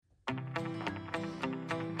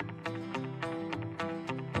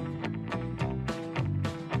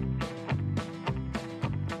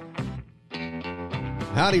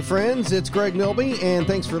Howdy, friends. It's Greg Milby, and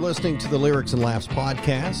thanks for listening to the Lyrics and Laughs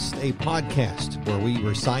podcast, a podcast where we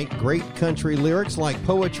recite great country lyrics like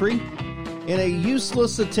poetry in a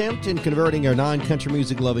useless attempt in converting our non-country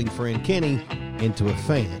music-loving friend Kenny into a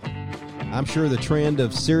fan. I'm sure the trend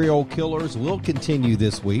of serial killers will continue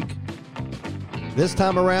this week. This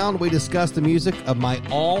time around, we discuss the music of my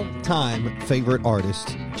all-time favorite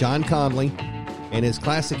artist, John Conlee, and his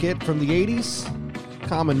classic hit from the 80s,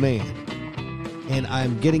 Common Man. And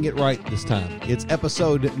I'm getting it right this time. It's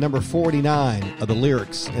episode number 49 of the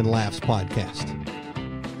Lyrics and Laughs podcast.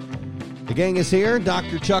 The gang is here.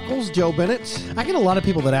 Dr. Chuckles, Joe Bennett. I get a lot of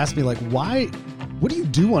people that ask me, like, what do you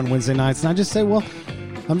do on Wednesday nights? And I just say, well,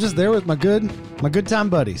 I'm just there with my good time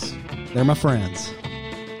buddies. They're my friends.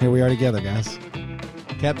 Here we are together, guys.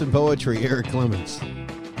 Captain Poetry, Eric Clemens.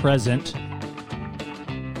 Present.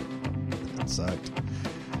 That sucked.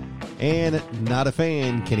 And not a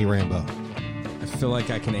fan, Kenny Rambo. I feel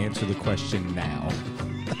like I can answer the question now.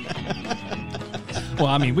 Well,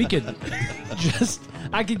 I mean,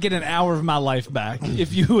 I could get an hour of my life back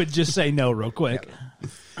if you would just say no real quick.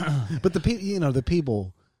 But the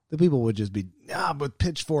people would just be with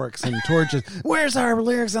pitchforks and torches. Where's our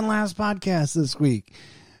Lyrics and Laughs podcast this week?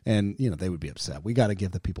 And they would be upset. We got to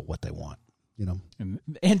give the people what they want.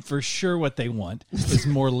 And for sure, what they want is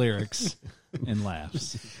more lyrics and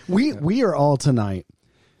laughs. We are all tonight.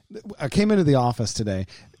 I came into the office today.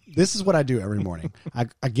 This is what I do every morning.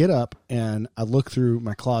 I get up and I look through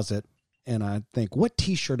my closet and I think, what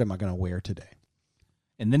T-shirt am I going to wear today?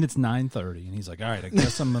 And then it's 9:30, and he's like, all right, I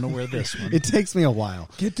guess I'm going to wear this one. It takes me a while.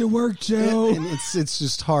 Get to work, Joe. And it's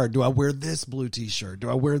just hard. Do I wear this blue T-shirt? Do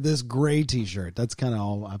I wear this gray T-shirt? That's kind of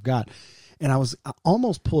all I've got. And I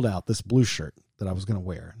almost pulled out this blue shirt that I was going to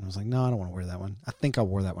wear. And I was like, no, I don't want to wear that one. I think I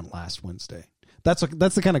wore that one last Wednesday. That's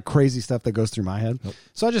the kind of crazy stuff that goes through my head. Nope.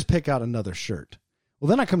 So I just pick out another shirt. Well,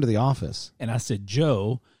 then I come to the office. And I said,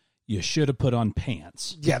 Joe, you should have put on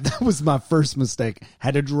pants. Yeah, that was my first mistake.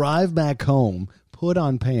 Had to drive back home, put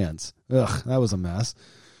on pants. Ugh, that was a mess.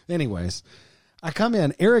 Anyways, I come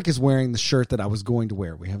in. Eric is wearing the shirt that I was going to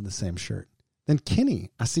wear. We have the same shirt. Then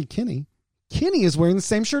I see Kenny. Kenny is wearing the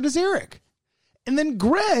same shirt as Eric. And then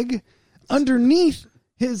Greg, underneath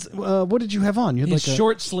his, what did you have on? You had his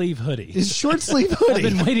short sleeve hoodie. His short sleeve hoodie.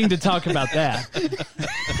 I've been waiting to talk about that.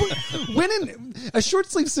 A short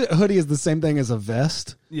sleeve hoodie is the same thing as a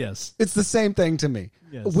vest. Yes. It's the same thing to me.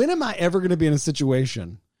 Yes. When am I ever going to be in a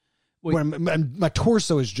situation where my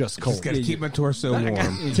torso is just cold? Just got to keep my torso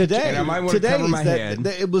warm. Today, and I might want to cover my head.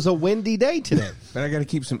 It was a windy day today. But I got to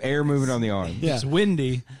keep some air moving on the arm. Yeah. It's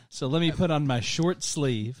windy, so let me put on my short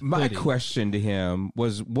sleeve My hoodie. question to him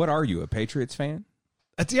was, what are you, a Patriots fan?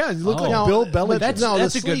 Yeah, you look like No, Bill Belichick.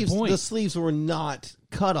 that's a good point. The sleeves were not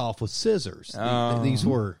cut off with scissors. These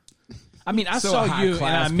were. I mean, I So saw a you, and I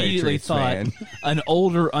high-class immediately Patriots thought fan. an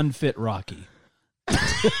older, unfit Rocky.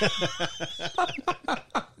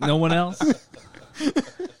 No one else?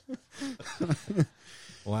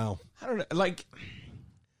 Wow. I don't know.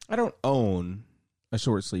 I don't own a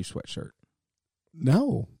short sleeve sweatshirt.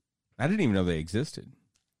 No. I didn't even know they existed.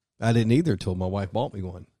 I didn't either till my wife bought me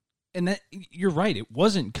one. And that you're right. It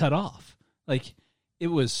wasn't cut off. Like, it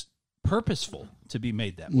was purposeful to be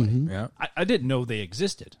made that way. Mm-hmm. Yeah. I didn't know they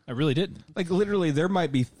existed. I really didn't. Like, literally, there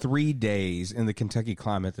might be 3 days in the Kentucky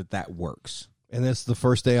climate that works. And that's the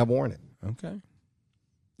first day I've worn it. Okay.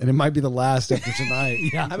 And it might be the last after tonight.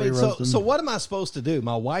 Yeah. I mean, so what am I supposed to do?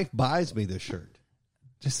 My wife buys me this shirt.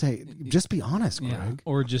 Just be honest, Greg. Yeah.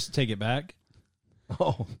 Or just take it back.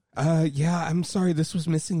 Oh, Yeah, I'm sorry. This was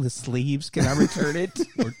missing the sleeves. Can I return it?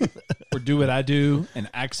 Or do what I do and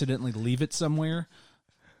accidentally leave it somewhere.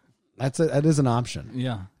 That is an option.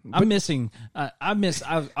 Yeah. I'm missing.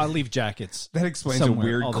 I leave jackets. That explains a somewhere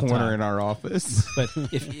weird all the corner time. in our office. But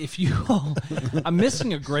if you all, I'm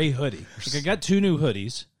missing a gray hoodie. Like, I got 2 new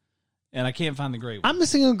hoodies, and I can't find the gray one. I'm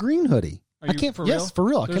missing a green hoodie. Are I you can't. for real? Yes, for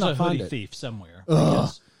real. I There's cannot a find hoodie it. thief somewhere. Ugh.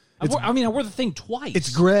 I wore the thing twice.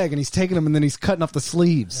 It's Greg, and he's taking them, and then he's cutting off the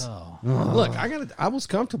sleeves. Oh. look, I was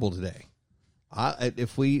comfortable today.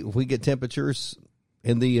 If we get temperatures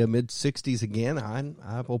in the mid 60s again,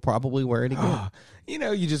 I will probably wear it again.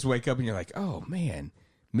 You just wake up and you're like, oh, man,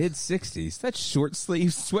 mid 60s. That's short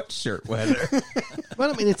sleeve sweatshirt weather.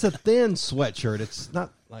 Well, I mean, it's a thin sweatshirt. It's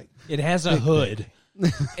not like It has a hood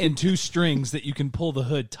and 2 strings that you can pull the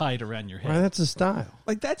hood tight around your head. right, that's a style.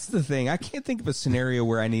 Like, that's the thing. I can't think of a scenario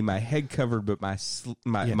where I need my head covered but my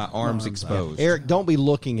arms exposed. Eric, don't be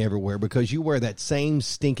looking everywhere because you wear that same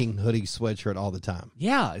stinking hoodie sweatshirt all the time.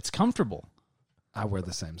 Yeah, it's comfortable. I wear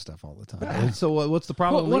the same stuff all the time. So what's the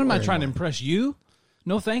problem? What with am I wearing trying to one? impress you?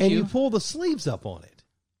 No, thank And you. you pull the sleeves up on it.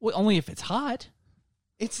 Well, only if it's hot.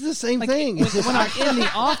 It's the same Like, thing. when I'm in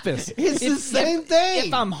the office, It's the same thing.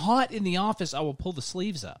 If I'm hot in the office, I will pull the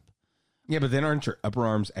sleeves up. Yeah, but then aren't your upper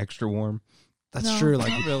arms extra warm? That's No, true. Like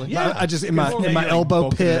not really. I just in my Well, you're, like, elbow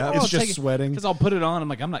bulking pit, it up. it's just sweating. Because I'll put it on. I'm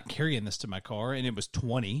like, I'm not carrying this to my car, and it was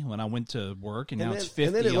 20 when I went to work, and now it's 50.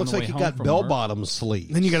 and then it on looks the like way you home got from bell work. bottom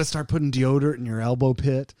sleeves. Then you got to start putting deodorant in your elbow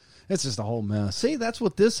pit. It's just a whole mess. See, that's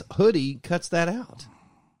what this hoodie cuts that out.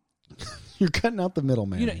 You're cutting out the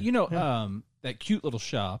middleman. That cute little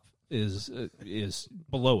shop is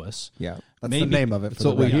below us. Yeah. That's the name of it. That's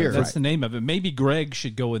what we hear. That's Right. the name of it. Maybe Greg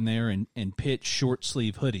should go in there and pitch short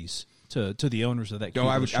sleeve hoodies to the owners of that. No, cute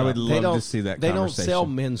I little would shop. love to see that They don't conversation. sell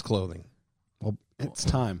men's clothing. Well, it's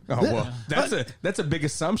time. Oh, well, that's a big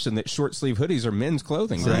assumption that short sleeve hoodies are men's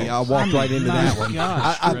clothing. See, Right? I walked right into that one.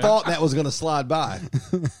 gosh, I Greg. thought that was going to slide by.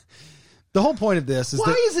 The whole point of this is Why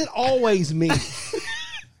that is it always me?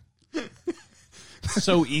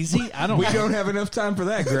 so easy. I don't. We don't have enough time for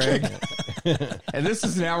that, Greg. And this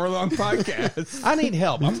is an hour-long podcast. I need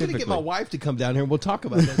help. I'm going to get my wife to come down here and we'll talk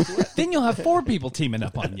about that. Then you'll have 4 people teaming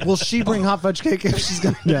up on you. will she bring hot fudge cake if she's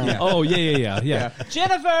going down? Oh yeah.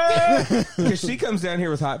 Jennifer. If she comes down here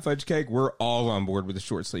with hot fudge cake, we're all on board with the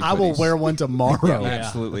short sleeve. I will hoodies. wear one tomorrow.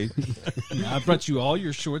 Absolutely. I brought you all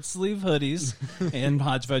your short sleeve hoodies and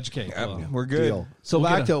hot fudge cake. Well, We're good. Deal. So We'll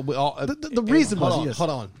back get to The reason hold was on, yes. hold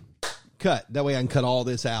on. Cut. That way I can cut all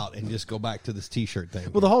this out and just go back to this T-shirt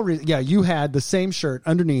thing. Well, the whole reason, you had the same shirt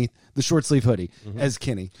underneath the short sleeve hoodie as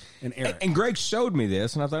Kenny and Eric. And Greg showed me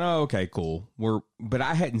this, and I thought, oh, okay, cool. But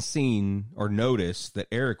I hadn't seen or noticed that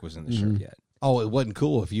Eric was in the shirt yet. Oh, it wasn't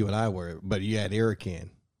cool if you and I were, but you had Eric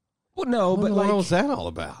in. Well, no, but what like, was that all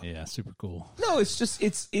about? yeah, super cool. no, it's just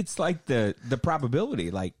it's like the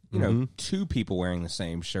probability. Like, you know, 2 people wearing the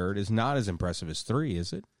same shirt is not as impressive as 3,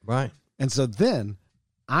 is it? Right. And so then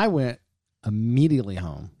I went immediately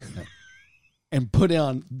home and put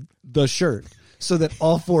on the shirt so that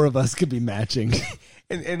all 4 of us could be matching.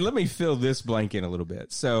 And let me fill this blank in a little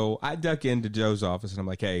bit. So I duck into Joe's office and I'm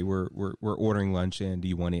like, hey, we're ordering lunch in. Do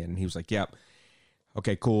you want in? And he was like, yep.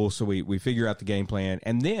 Okay, cool. So we figure out the game plan.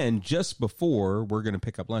 And then just before we're going to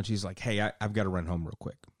pick up lunch, he's like, hey, I've got to run home real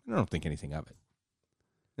quick. I don't think anything of it.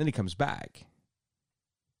 Then he comes back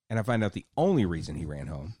and I find out the only reason he ran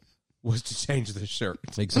home was to change the shirt.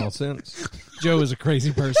 Makes all sense. Joe is a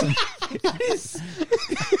crazy person.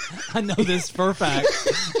 I know this for a fact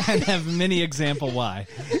and have many example why.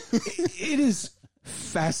 It is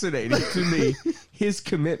fascinating to me, his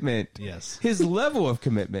commitment, Yes. his level of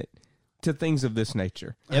commitment to things of this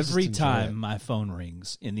nature. Every enjoy time my phone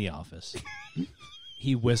rings in the office,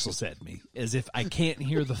 he whistles at me as if I can't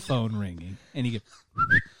hear the phone ringing, and he goes,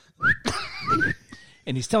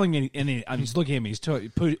 and he's telling me, and I'm just looking at me. He's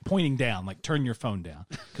pointing down, like turn your phone down,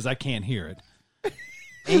 because I can't hear it.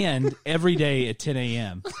 And every day at 10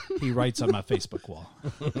 a.m., he writes on my Facebook wall.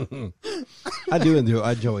 I do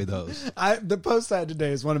enjoy those. The post I had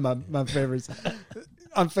today is one of my favorites.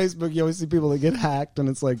 On Facebook, you always see people that get hacked, and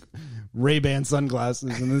it's like Ray-Ban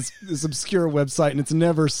sunglasses and this obscure website, and it's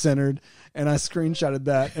never centered. And I screenshotted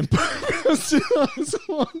that and posted on his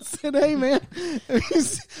wall and said, hey, man,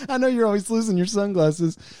 I know you're always losing your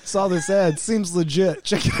sunglasses. Saw this ad. Seems legit.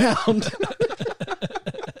 Check it out.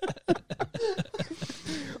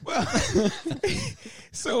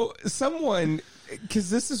 So someone, because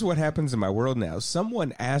this is what happens in my world now.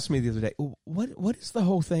 Someone asked me the other day, "What is the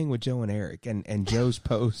whole thing with Joe and Eric and Joe's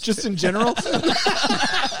post?" Just in general.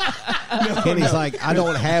 Kenny's like, I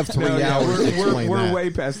don't have 3 hours to explain we're that. way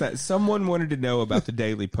past that. Someone wanted to know about the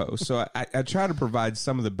Daily Post, so I try to provide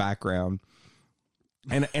some of the background.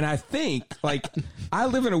 And I think, like, I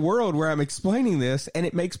live in a world where I'm explaining this, and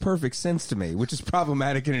it makes perfect sense to me, which is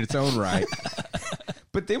problematic in its own right.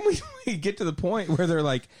 But then we get to the point where they're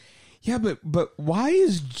like, yeah, but why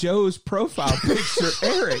is Joe's profile picture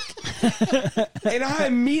Eric? And I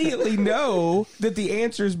immediately know that the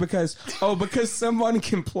answer is because someone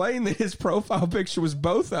complained that his profile picture was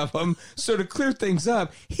both of them. So to clear things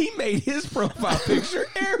up, he made his profile picture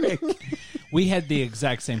Eric. We had the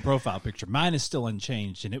exact same profile picture. Mine is still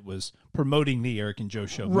unchanged, and it was promoting the Eric and Joe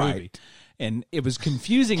Show movie. Right. And it was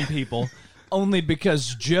confusing people only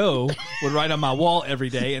because Joe would write on my wall every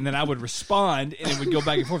day, and then I would respond, and it would go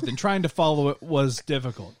back and forth. And trying to follow it was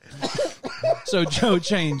difficult. So Joe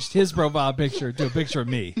changed his profile picture to a picture of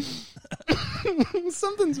me.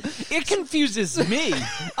 It confuses me.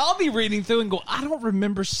 I'll be reading through and go, I don't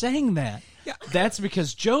remember saying that. Yeah. That's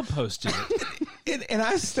because Joe posted it. And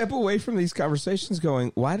I step away from these conversations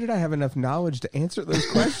going, why did I have enough knowledge to answer those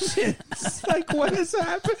questions? Like, what is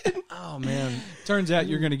happening? Oh man. Turns out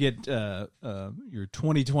you're going to get your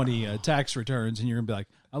 2020 tax returns, and you're going to be like,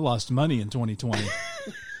 I lost money in 2020.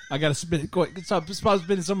 I got to stop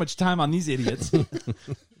spending so much time on these idiots.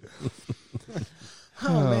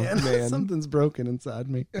 Oh, man. man. Something's broken inside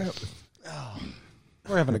me. Oh,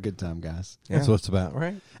 we're having a good time, guys. That's what it's about,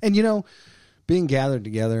 right? And you know, being gathered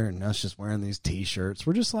together and us just wearing these T-shirts,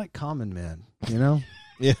 we're just like common men, you know?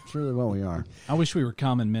 Yeah. It's really what we are. I wish we were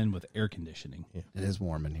common men with air conditioning. It is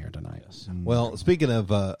warm in here tonight. Well, speaking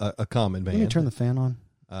of a common Can you man, turn the fan on?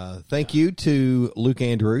 thank you to Luke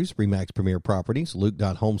Andrews, Remax Premier Properties,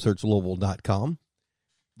 luke.homesearchlouisville.com.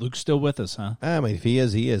 Luke's still with us, huh? I mean, if he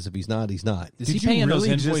is, he is. If he's not, he's not. Is Did he paying you really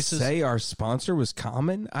those just invoices? say our sponsor was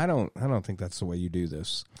Common? I don't think that's the way you do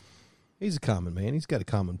this. He's a common man. He's got a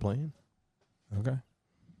common plan. Okay.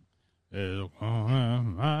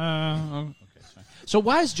 So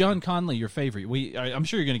why is John Conley your favorite? I'm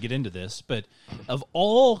sure you're going to get into this, but of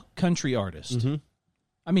all country artists,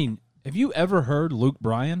 I mean, have you ever heard Luke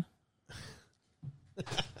Bryan?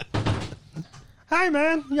 Hi,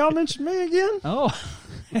 man. Y'all mentioned me again? Oh,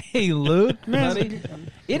 hey, Luke, buddy.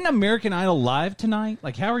 Isn't American Idol live tonight?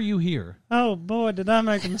 Like, how are you here? Oh, boy, did I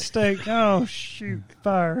make a mistake. Oh, shoot,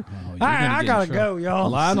 fire. Oh, you're I gonna get got in to go, trouble. y'all.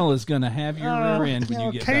 Lionel is going to have your rear end when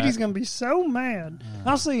you get Katie's back. going to be so mad.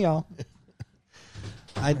 I'll see y'all.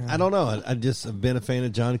 I don't know. I just have been a fan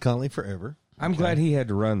of John Conley forever. I'm glad he had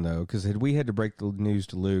to run, though, because had we had to break the news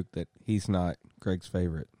to Luke that he's not Greg's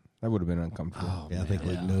favorite, that would have been uncomfortable. Yeah, I think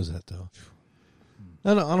Luke knows that though.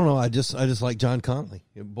 No, I don't know. I just like John Conley.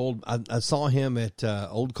 Bold. I saw him at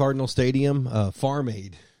Old Cardinal Stadium, Farm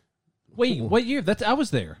Aid. Wait, what year? I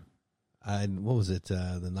was there. What was it?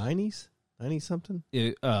 The 90s, 90 something.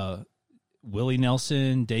 Willie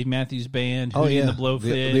Nelson, Dave Matthews Band, Oh Hootie yeah, and the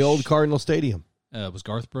Blowfish. the Old Cardinal Stadium. Was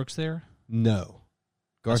Garth Brooks there? No,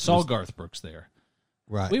 I saw was- Garth Brooks there.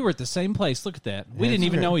 Right. We were at the same place. Look at that. We That's didn't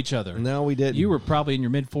even right. know each other. No, we didn't. You were probably in your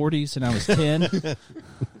mid 40s, and I was 10.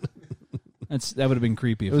 That would have been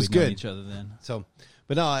creepy if It was we'd known good. each other then. So,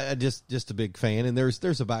 but no, I just a big fan, and there's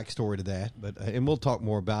a backstory to that, but and we'll talk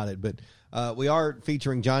more about it. But we are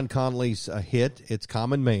featuring John Conley's hit. It's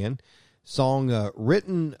 "Common Man," song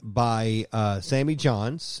written by Sammy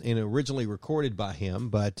Johns and originally recorded by him,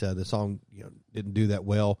 but the song didn't do that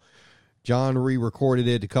well. John re-recorded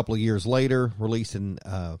it a couple of years later, released in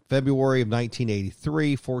February of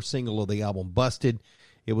 1983, fourth single of the album "Busted."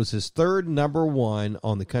 It was his third number one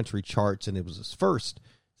on the country charts, and it was his first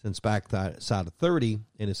since Backside of 30.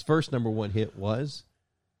 And his first number one hit was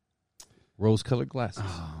 "Rose-Colored Glasses."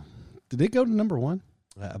 Did it go to number one?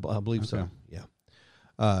 I believe so. Okay.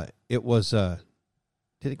 Yeah. It was. Did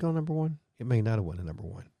it go number one? It may not have went to number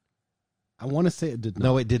one. I want to say it did not.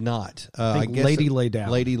 No, it did not. I think Lady Lay Down.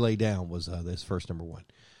 Lady Lay Down was this first number one.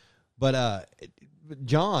 But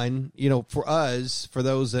John, for us, for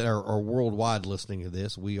those that are worldwide listening to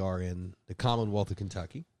this, we are in the Commonwealth of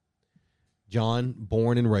Kentucky. John,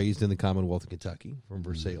 born and raised in the Commonwealth of Kentucky, from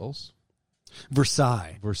Versailles.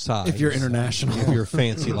 Versailles. If you're international. If you're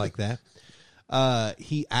fancy like that.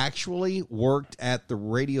 He actually worked at the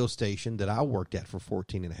radio station that I worked at for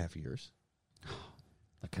 14 and a half years.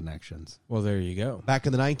 The connections. Well, there you go. Back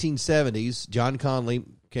in the 1970s, John Conley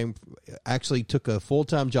actually took a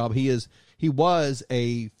full-time job. He was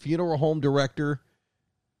a funeral home director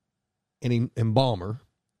and embalmer.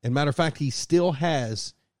 And matter of fact, he still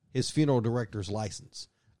has his funeral director's license.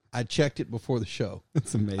 I checked it before the show.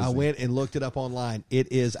 It's amazing. I went and looked it up online.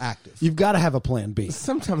 It is active. You've got to have a plan B.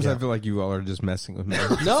 Sometimes I feel like you all are just messing with me.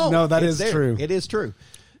 No, that it's is there. true. It is true.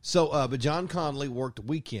 So, but John Conley worked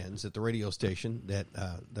weekends at the radio station that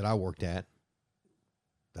I worked at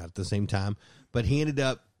the same time. But he ended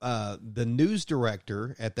up, the news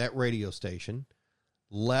director at that radio station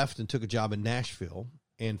left and took a job in Nashville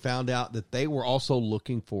and found out that they were also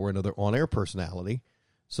looking for another on-air personality.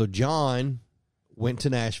 So John went to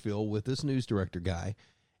Nashville with this news director guy,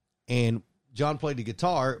 and John played the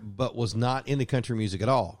guitar but was not into country music at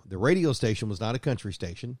all. The radio station was not a country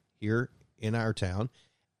station here in our town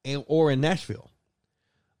or in Nashville.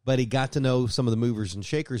 But he got to know some of the movers and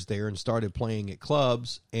shakers there and started playing at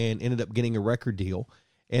clubs and ended up getting a record deal.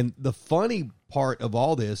 And the funny part of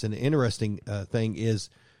all this and the interesting thing is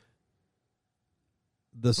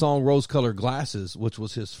the song Rose-Colored Glasses, which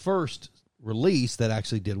was his first release that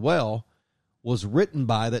actually did well, was written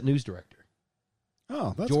by that news director.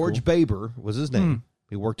 Oh, that's George cool. Baber was his name.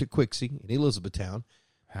 He worked at Quixie in Elizabethtown.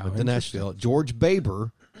 Went to Nashville. George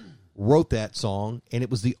Baber wrote that song, and it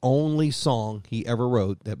was the only song he ever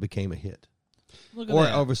wrote that became a hit. Look at or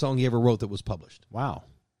that. of a song he ever wrote that was published. Wow.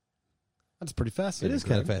 That's pretty It fascinating. is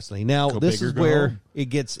kind of Greg. fascinating. Now, Go this big or is go where home. it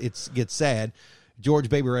gets sad. George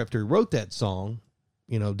Baker, after he wrote that song,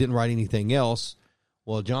 didn't write anything else.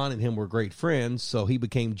 Well, John and him were great friends, so he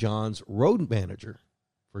became John's road manager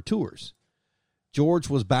for tours. George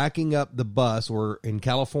was backing up the bus, or in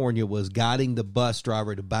California, was guiding the bus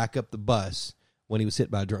driver to back up the bus when he was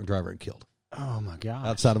hit by a drunk driver and killed Oh, my God.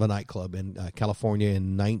 outside of a nightclub in California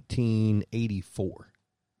in 1984.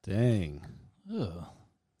 Dang. Ugh.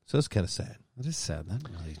 So it's kind of sad. That is sad. That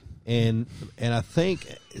really... And I think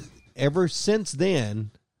ever since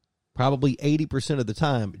then, probably 80% of the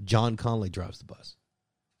time, John Conley drives the bus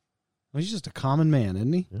Well, he's just a common man,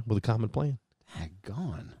 isn't he? with a common plan.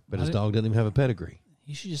 Gone. But his dog doesn't even have a pedigree.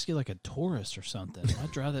 You should just get like a tourist or something. Why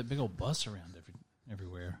drive that big old bus around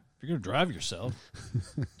everywhere? If you're going to drive yourself,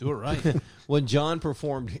 do it right. And When John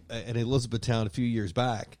performed at Elizabethtown a few years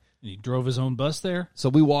back, he drove his own bus there? so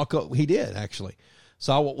we walk up. He did, actually.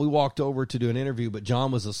 So we walked over to do an interview, but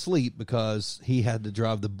John was asleep because he had to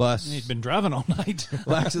drive the bus. He'd been driving all night.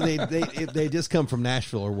 Well, actually, they just come from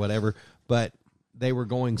Nashville or whatever, but they were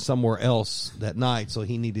going somewhere else that night, so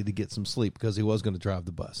he needed to get some sleep because he was going to drive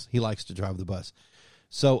the bus. He likes to drive the bus.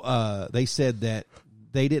 So they said that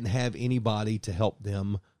they didn't have anybody to help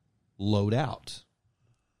them load out,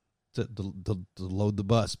 to load the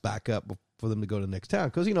bus back up for them to go to the next town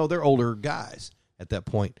because, they're older guys at that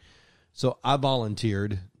point. So I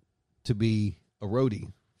volunteered to be a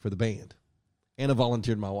roadie for the band, and I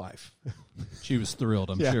volunteered my wife. She was thrilled,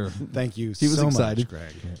 I'm Yeah. sure. Thank you He was so excited. much,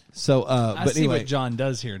 Greg. So, I but see anyway, what John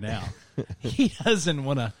does here now. He doesn't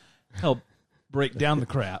want to help break down the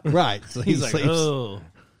crap. right? So He's like, oh,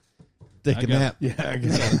 take I a got- nap. Yeah, I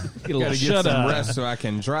get a little gotta get shut some up. rest so I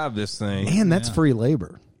can drive this thing. And that's Yeah. free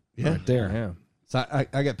labor. Yeah. Right there. Yeah. So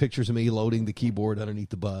I got pictures of me loading the keyboard underneath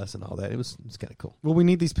the bus and all that. It's kind of cool. Well, we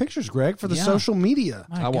need these pictures, Greg, for the Yeah. social media.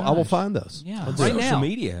 My I will gosh. find those. Yeah, I'll do right it. Social now.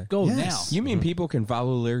 media. Go Yes. now. You mean people can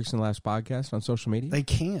follow Lyrics and Laughs podcast on social media? They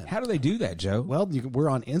can. How do they do that, Joe? Well, we're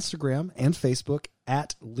on Instagram and Facebook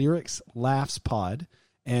at Lyrics Laughs Pod,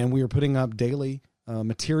 and we are putting up daily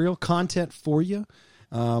material content for you.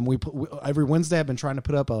 Every Wednesday, I've been trying to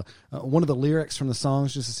put up one of the lyrics from the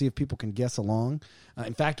songs just to see if people can guess along.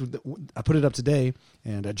 In fact, I put it up today,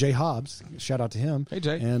 and Jay Hobbs, shout out to him. Hey,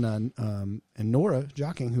 Jay. And Nora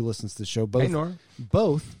Jocking, who listens to the show, both Hey, Nora.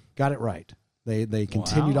 both got it right. They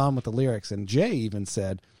continued on with the lyrics, and Jay even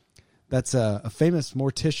said that's a famous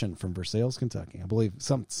mortician from Versailles, Kentucky. I believe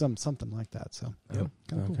something like that. So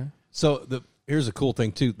Okay. So here's a cool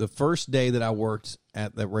thing too. The first day that I worked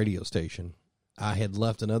at that radio station, I had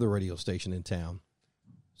left another radio station in town.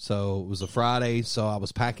 So it was a Friday, so I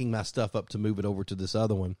was packing my stuff up to move it over to this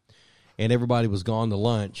other one, and everybody was gone to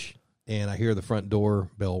lunch, and I hear the front door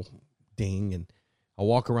bell ding, and I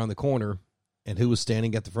walk around the corner, and who was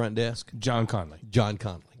standing at the front desk? John Conley. John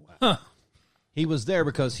Conley. He was there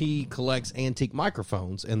because he collects antique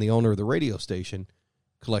microphones, and the owner of the radio station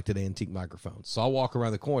collected antique microphones. So I walk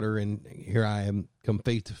around the corner, and here I am, come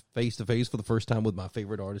face to face for the first time with my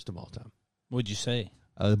favorite artist of all time. What'd you say?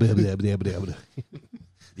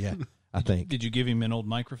 Yeah, I think Did you give him an old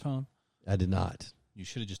microphone? I did not. You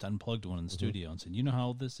should have just unplugged one in the studio and said, "You know how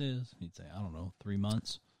old this is?" He'd say, "I don't know, 3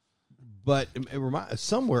 months." But it reminds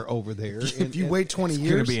somewhere over there. if you wait 20 It's going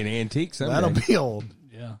years, to be an antique someday. that'll be old.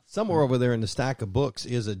 Yeah. somewhere over there in the stack of books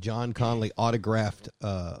is a John Conley autographed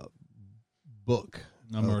book.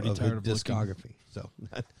 I'm already of tired his of looking. discography. So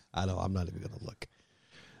I know I'm not even going to look.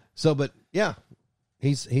 So, but yeah,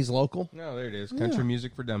 he's local. No, there it is. Country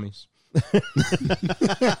music for dummies.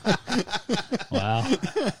 Wow.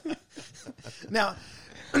 Now,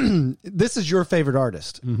 this is your favorite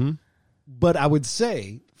artist, but I would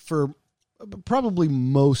say for probably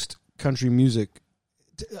most country music,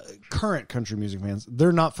 current country music fans,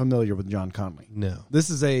 they're not familiar with John Conley. No. This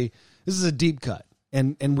is a deep cut,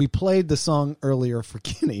 and we played the song earlier for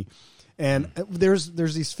Kenny, and there's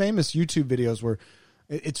these famous YouTube videos where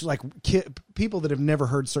it's like people that have never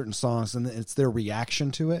heard certain songs, and it's their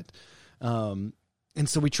reaction to it. And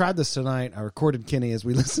so we tried this tonight. I recorded Kenny as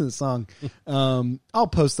we listened to the song. I'll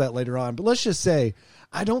post that later on. But let's just say,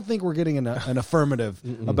 I don't think we're getting an affirmative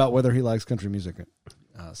about whether he likes country music.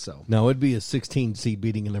 So No, it'd be a 16 seed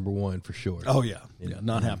beating a number one for sure. oh yeah,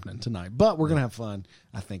 not happening tonight. But we're gonna have fun,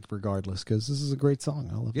 I think, regardless, because this is a great song.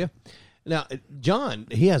 I love it. Yeah. Now, John,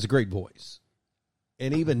 he has a great voice.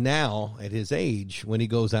 And even now, at his age, when he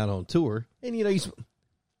goes out on tour, and,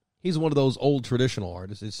 he's one of those old traditional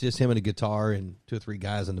artists. It's just him and a guitar and 2 or 3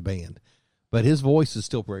 guys in the band. But his voice is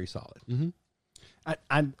still very solid.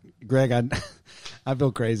 Greg, I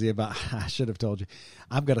feel crazy about. I should have told you.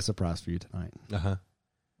 I've got a surprise for you tonight.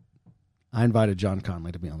 I invited John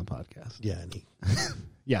Conley to be on the podcast. Yeah, neat.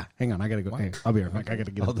 Yeah, hang on. I gotta go. Hey, I'll be right back. I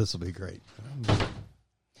gotta get. Oh, this will be great.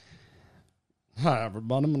 Hi,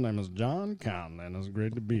 everybody. My name is John Conley, and it's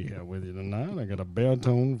great to be here with you tonight. I got a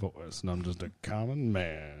baritone voice, and I'm just a common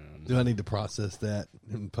man. Do I need to process that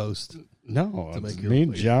in post? No, make it's your me,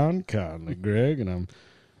 voice. John Conley, Greg, and I'm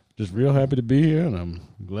just real happy to be here, and I'm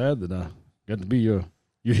glad that I got to be your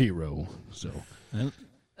hero. So,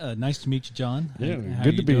 Nice to meet you, John. yeah, How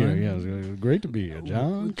good you to be doing? here. Yeah, it's great to be here.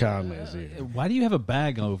 John Conley is here. Why do you have a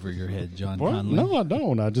bag over your head, John Well, Conley? no, I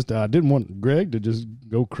don't. I didn't want Greg to just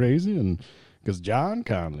go crazy, and because John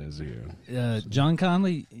Conley is here. John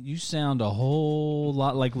Conley, you sound a whole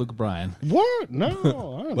lot like Luke Bryan. What? No,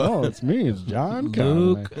 I don't know. It's me. It's John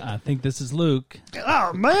Conley. Luke, I think this is Luke.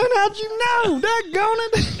 Oh man, how'd you know? Daggone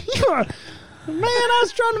it! Man, I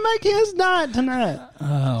was trying to make his night tonight.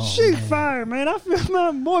 Oh, Shoot fire, man! I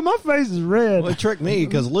feel my face is red. Well, it tricked me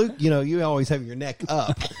because Luke, you always have your neck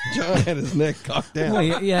up. John had his neck cocked down. well,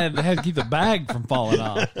 you had to keep the bag from falling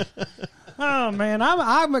off. Oh man,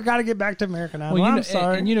 I've got to get back to American Idol. Well, I'm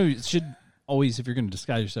sorry. And you should always, if you're going to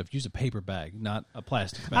disguise yourself, use a paper bag, not a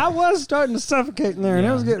plastic bag. I was starting to suffocate in there, and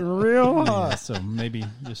it was getting real hot. Yeah, so maybe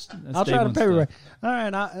just I'll try the paper bag. All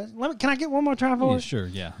right, can I get one more try for Yeah, it? sure.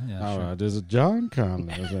 Yeah. All Sure. right, this is John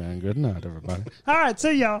Conley saying good night, everybody. All right,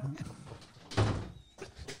 see y'all.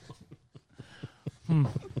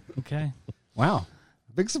 Okay. Wow,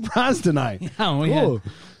 big surprise tonight. Yeah, we Cool.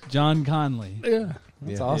 had John Conley. Yeah,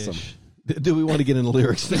 that's awesome. Ish. Do we want to get into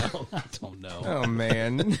lyrics now? I don't know. Oh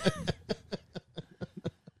man.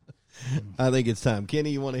 I think it's time.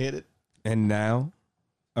 Kenny, you want to hit it? And now,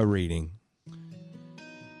 a reading.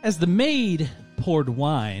 As the maid poured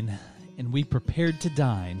wine and we prepared to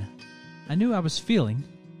dine, I knew I was feeling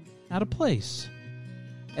out of place.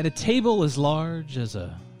 At a table as large as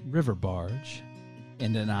a river barge,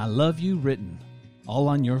 and an I love you written all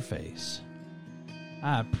on your face.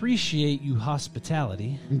 I appreciate you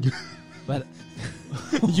hospitality, but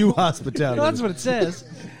You hospitality. that's what it says.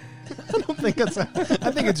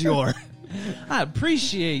 I think it's your. I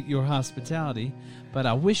appreciate your hospitality, but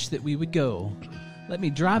I wish that we would go. Let me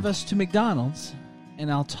drive us to McDonald's, and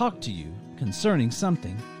I'll talk to you concerning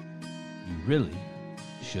something you really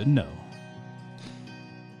should know.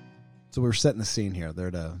 So we're setting the scene here. They're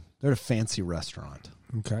at a fancy restaurant.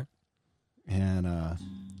 Okay. And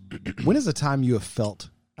when is the time you have felt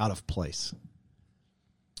out of place?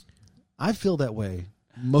 I feel that way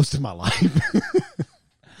most of my life.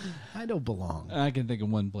 I don't belong. I can think of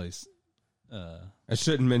one place. I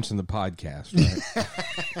shouldn't mention the podcast,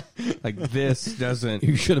 right? Like this doesn't.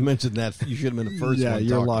 You should have mentioned that. You should have been the first Yeah, one.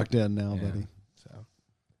 you're talking. locked in now, Yeah. buddy. So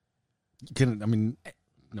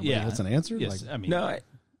Nobody Yeah. wants an answer? Yes, Like, I mean, no,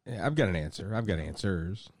 I've got an answer. I've got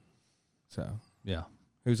answers. So yeah.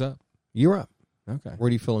 who's up? You're up. Okay. Where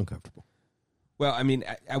do you feel uncomfortable? Well, I mean,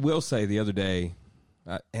 I will say the other day,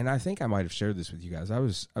 and I think I might have shared this with you guys. I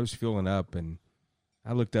was fueling up, and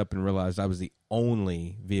I looked up and realized I was the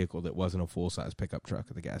only vehicle that wasn't a full size pickup truck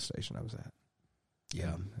at the gas station I was at.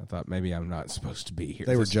 yeah. And I thought maybe I'm not supposed to be here.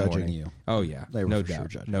 They were this judging morning. you. Oh yeah, They were no for sure doubt,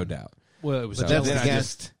 judging no you. doubt. Well, it was But jealous. that's the then I gas.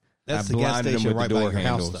 just That's I the gas blinded them station with right the by door your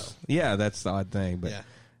handles. house, though. Yeah, that's the odd thing. But Yeah.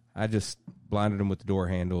 I just blinded them with the door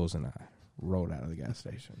handles, and I rolled out of the gas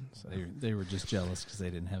station. So. They were just jealous because they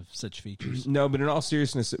didn't have such features. No, but in all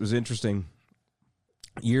seriousness, it was interesting.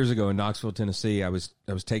 Years ago in Knoxville, Tennessee, I was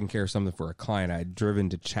taking care of something for a client. I had driven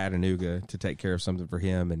to Chattanooga to take care of something for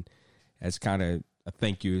him, and as kind of a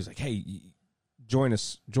thank you, he was like, "Hey, join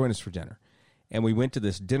us for dinner." And we went to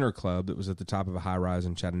this dinner club that was at the top of a high rise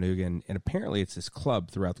in Chattanooga, and apparently it's this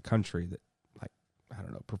club throughout the country that, like, I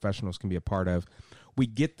don't know, professionals can be a part of. We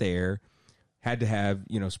get there, had to have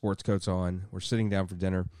sports coats on. We're sitting down for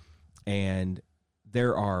dinner, and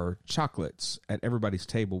there are chocolates at everybody's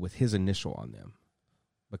table with his initial on them,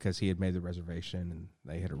 because he had made the reservation and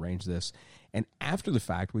they had arranged this. And after the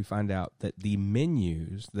fact, we find out that the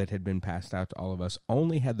menus that had been passed out to all of us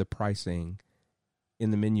only had the pricing in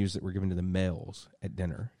the menus that were given to the males at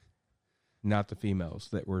dinner, not the females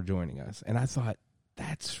that were joining us. And I thought,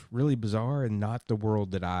 that's really bizarre and not the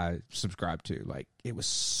world that I subscribe to. Like, it was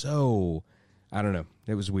so, I don't know.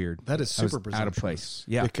 It was weird. That is I was super out of presumptuous. place.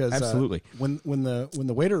 Yeah, because absolutely. When the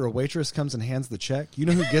waiter or waitress comes and hands the check, you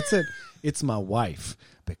know who gets it? It's my wife,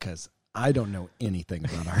 because I don't know anything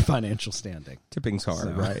about our financial standing. Tipping's hard,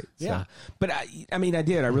 So, right? yeah. So, but I mean, I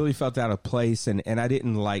did. I really felt out of place, and I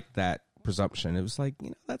didn't like that presumption. It was like,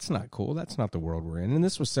 that's not cool. That's not the world we're in. And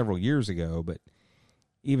this was several years ago, but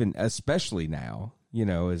even especially now, you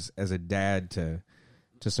know, as a dad to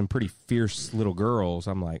some pretty fierce little girls,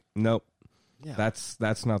 I'm like, nope, Yeah. that's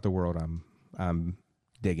not the world I'm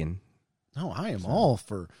digging. No, I am all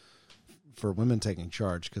for women taking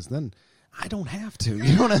charge, because then I don't have to.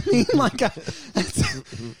 You know what I mean? Like I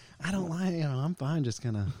don't like. You know, I'm fine, just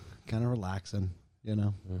kind of relaxing. You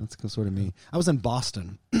know, that's sort of me. I was in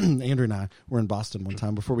Boston. Andrew and I were in Boston one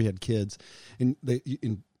time before we had kids, and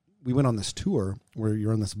we went on this tour where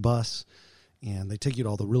you're on this bus, and they take you to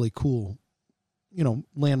all the really cool, you know,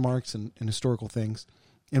 landmarks and historical things.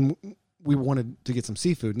 And we wanted to get some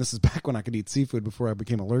seafood, and this is back when I could eat seafood before I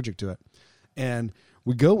became allergic to it. And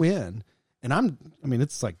we go in, and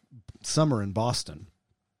it's like summer in Boston.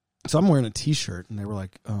 So I'm wearing a T-shirt, and they were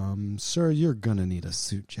like, sir, you're going to need a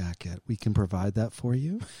suit jacket. We can provide that for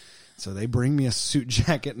you. So they bring me a suit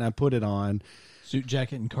jacket, and I put it on. Suit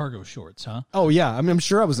jacket and cargo shorts, huh? Oh, yeah. I mean, I'm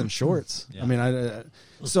sure I was in shorts. Yeah. I mean,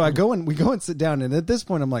 so we go and sit down, and at this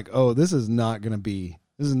point, I'm like, oh, this is not going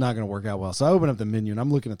to work out well. So I open up the menu, and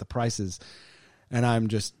I'm looking at the prices, and I'm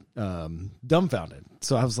just dumbfounded.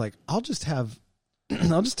 So I was like, I'll just have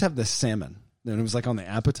this salmon. And it was like on the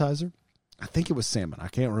appetizer. I think it was salmon. I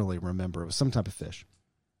can't really remember. It was some type of fish.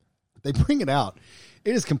 They bring it out.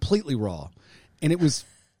 It is completely raw. And it was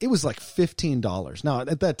like $15. Now,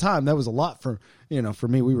 at that time, that was a lot for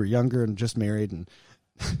me. We were younger and just married, and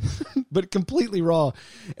but completely raw.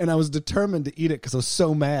 And I was determined to eat it because I was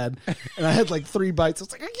so mad. And I had like 3 bites. I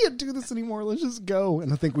was like, I can't do this anymore. Let's just go.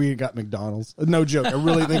 And I think we got McDonald's. No joke. I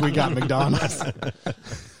really think we got McDonald's.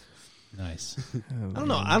 Nice. I don't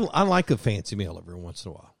know. I like a fancy meal every once in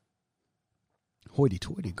a while.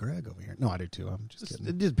 Hoity-toity Greg over here. No, I do too. I'm just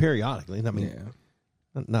kidding. Just periodically. I mean,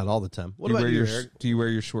 Yeah. not all the time. What Do you about wear you, your Eric? Do you wear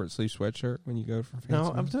your short sleeve sweatshirt when you go for fancy No,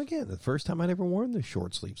 meals? I'm talking again. The first time I'd ever worn the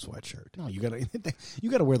short sleeve sweatshirt. No, you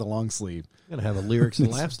gotta wear the long sleeve. Gotta have a Lyrics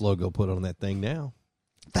and Laughs logo put on that thing now.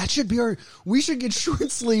 That should be we should get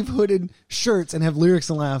short sleeve hooded shirts and have Lyrics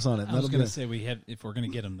and Laughs on it. I was going to say if we're going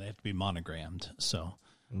to get them, they have to be monogrammed. So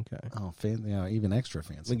Okay. Oh, even extra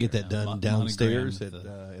fancy. We get that done mon- downstairs at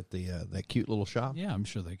monogrammed the that cute little shop. yeah, I'm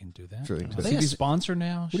sure they can do that. Sure they can Are do they a that. sponsor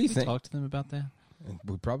now? Should do you we think? talk to them about that?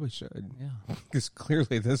 We probably should, Yeah. because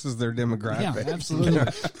clearly this is their demographic. Yeah, absolutely.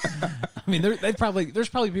 I mean, there's probably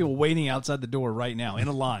people waiting outside the door right now in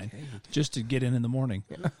a line just to get in the morning.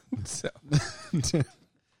 So,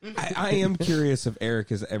 I am curious if Eric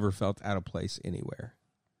has ever felt out of place anywhere,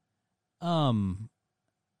 other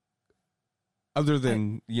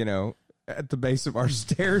than at the base of our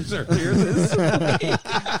stairs earlier this week.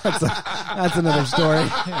 That's another story.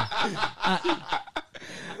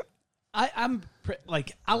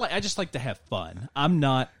 I just like to have fun. I am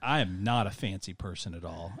not a fancy person at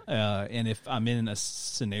all. And if I'm in a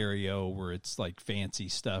scenario where it's like fancy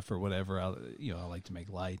stuff or whatever, I like to make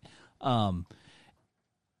light. And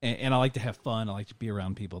I like to have fun. I like to be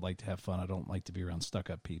around people. I like to have fun. I don't like to be around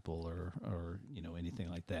stuck-up people or anything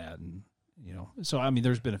like that. And so I mean,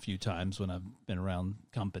 there's been a few times when I've been around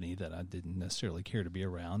company that I didn't necessarily care to be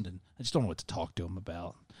around, and I just don't know what to talk to them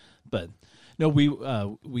about. But no,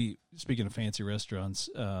 we speaking of fancy restaurants,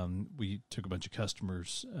 we took a bunch of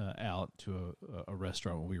customers out to a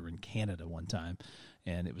restaurant when we were in Canada one time,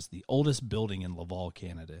 and it was the oldest building in Laval,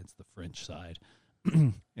 Canada. It's the French side,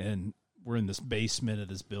 and we're in this basement of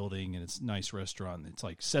this building, and it's a nice restaurant. It's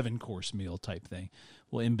like 7-course meal type thing.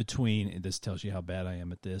 Well, in between, and this tells you how bad I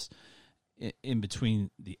am at this. In between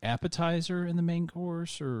the appetizer and the main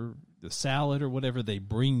course, or the salad, or whatever, they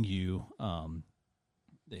bring you,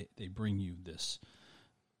 they bring you this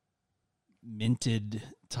minted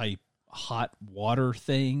type hot water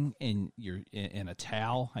thing, and you're in a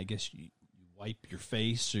towel. I guess you wipe your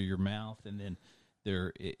face or your mouth, and then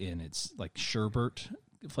it's like sherbet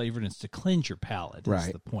flavored, and it's to cleanse your palate. That's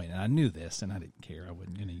Right. the point. And I knew this, and I didn't care. I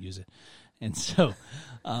wasn't going to use it. And so,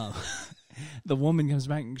 the woman comes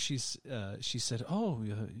back and she said, "Oh,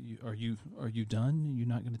 are you done? You're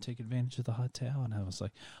not going to take advantage of the hot towel?" And I was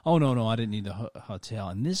like, "Oh no, I didn't need the hot towel."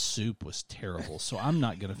 And this soup was terrible, so I'm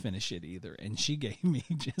not going to finish it either. And she gave me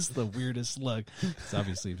just the weirdest look. It's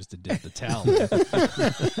obviously just to dip the towel in.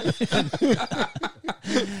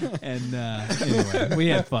 And anyway, we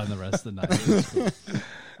had fun the rest of the night. It was cool.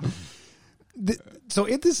 So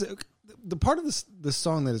the part of this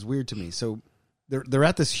song that is weird to me. So they're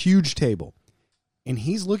at this huge table, and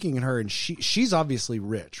he's looking at her, and she's obviously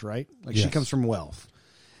rich, right? Like she Yes. comes from wealth,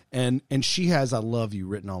 and she has "I love you"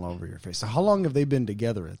 written all over your face. So how long have they been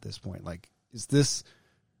together at this point? Like, is this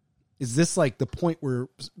like the point where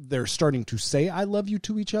they're starting to say "I love you"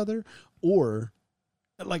 to each other, or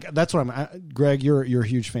like that's what Greg, you're a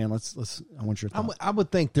huge fan. Let's I want your thoughts. I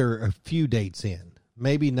would think they're a few dates in,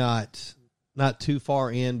 maybe not not too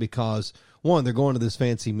far in because, one, they're going to this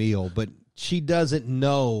fancy meal, but she doesn't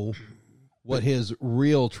know what his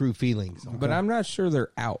real true feelings are. But I'm not sure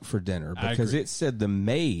they're out for dinner I because agree. it said the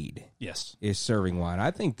maid Yes. is serving wine. I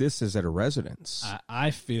think this is at a residence. I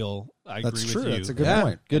feel I That's agree true. with you. That's a good Yeah,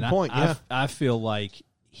 point. good And point. Yeah. I feel like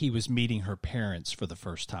he was meeting her parents for the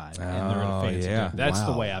first time, and they're at a Oh, fancy yeah. dinner. That's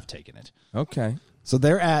the Wow. way I've taken it. Okay. So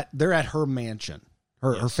they're at her mansion,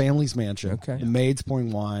 her Yes. family's mansion. Okay. The maid's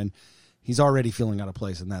pouring wine. He's already feeling out of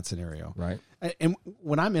place in that scenario. Right. And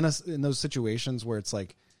when I'm in those situations where it's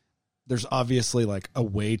like there's obviously like a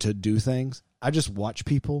way to do things, I just watch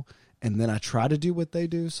people and then I try to do what they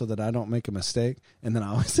do so that I don't make a mistake, and then I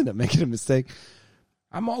always end up making a mistake.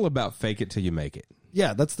 I'm all about fake it till you make it.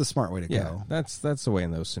 Yeah, that's the smart way to Yeah, go. that's the way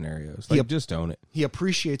in those scenarios. Like, Yep. just own it. He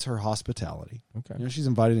appreciates her hospitality. Okay. You know, she's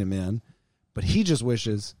invited him in, but he just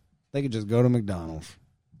wishes they could just go to McDonald's,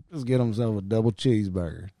 just get himself a double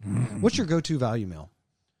cheeseburger. What's your go-to value meal?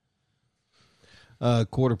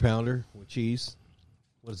 Quarter pounder with cheese.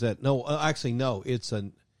 What is that? No, actually, no. It's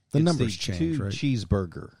numbers the change, two right?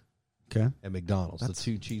 cheeseburger Okay, at McDonald's. That's-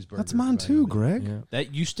 the two cheeseburgers. that's mine too, Greg. Yeah.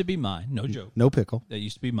 That used to be mine. No joke. No pickle. That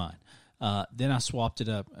used to be mine. Then I swapped it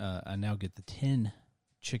up. I now get the 10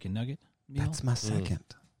 chicken nugget meal, That's my second.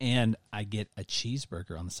 and I get a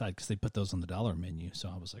cheeseburger on the side because they put those on the dollar menu. So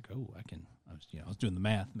I was like, oh, I was doing the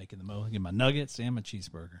math, making the mo, get my nuggets and my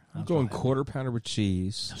cheeseburger. I I'm was going real happy. quarter pounder with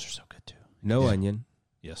cheese, Those are so good too. no onion,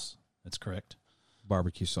 Yes, that's correct.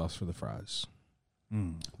 barbecue sauce for the fries.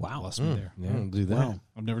 Wow, lost me there. Yeah. I'll do that. Wow.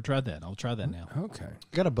 I've never tried that. I'll try that now. Okay.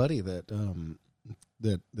 I got a buddy that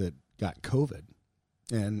that got COVID,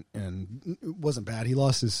 and it wasn't bad. He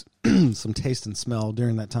lost his some taste and smell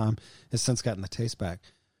during that time. Has since gotten the taste back,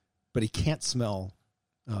 but he can't smell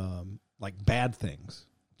like bad things.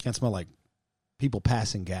 Can't smell like people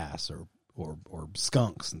passing gas or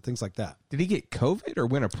skunks and things like that. Did he get COVID or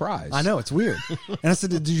win a prize? I know, it's weird. And I said,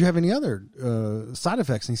 did you have any other side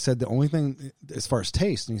effects? And he said the only thing as far as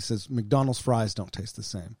taste, and he says McDonald's fries don't taste the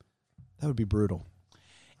same. That would be brutal.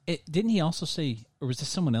 Didn't he also say, or was this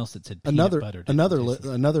someone else that said peanut butter? didn't taste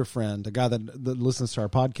the- Another friend, a guy that listens to our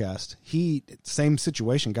podcast, he same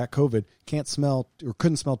situation, got COVID, can't smell or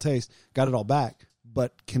couldn't smell taste, got it all back,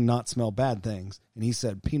 but cannot smell bad things. And he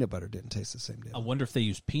said peanut butter didn't taste the same I deal. wonder if they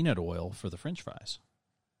use peanut oil for the French fries.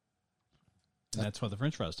 And that's why the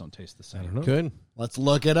French fries don't taste the same. I don't know. Good. Let's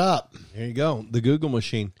look it up. There you go. The Google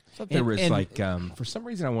machine. I thought there was And- like for some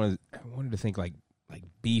reason I wanted to think like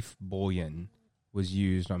beef bouillon was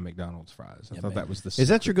used on McDonald's fries. I Yeah, thought maybe. that was the Is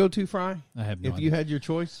that your go-to fry? I have no If idea. you had your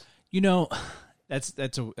choice? You know, that's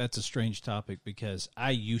a strange topic because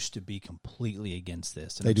I used to be completely against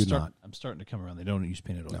this. And They do not. I'm starting to come around. They don't use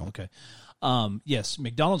peanut oil. Okay. Yes,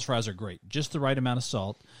 McDonald's fries are great. Just the right amount of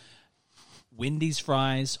salt. Wendy's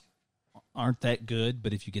fries aren't that good,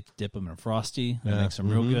 but if you get to dip them in a Frosty, that makes them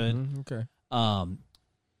real good. Okay.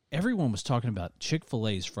 Everyone was talking about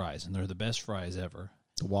Chick-fil-A's fries, and they're the best fries ever.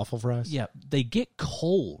 The waffle fries? Yeah, they get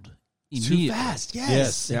cold Too immediately. fast.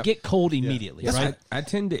 Yes. They Yep. get cold immediately, Yes, right? I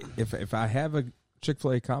tend to if I have a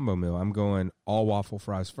Chick-fil-A combo meal, I'm going all waffle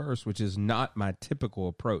fries first, which is not my typical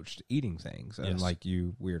approach to eating things. Yes. Unlike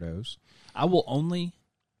you weirdos. I will only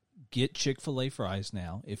get Chick-fil-A fries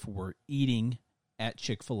now if we're eating at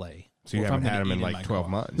Chick-fil-A. So you Or if haven't I'm had gonna them in eat like my 12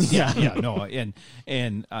 car. months. Yeah, no,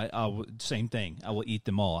 and I will, same thing. I will eat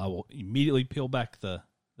them all. I will immediately peel back the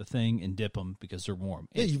thing and dip them because they're warm.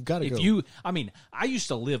 Yeah, you've gotta if go. I used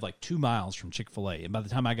to live like 2 miles from Chick-fil-A, and by the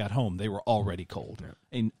time I got home, they were already cold.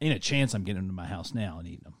 And ain't a chance I'm getting them to my house now and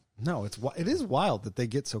eating them. No, it is wild that they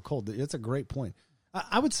get so cold. It's a great point.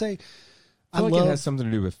 I would say I feel like it has something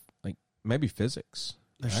to do with like maybe physics.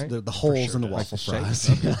 there's right? the holes sure in the does. waffle Shape. fries.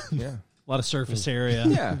 Okay. Yeah. A lot of surface area,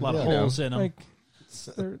 Yeah. a lot of You know, holes in them. Like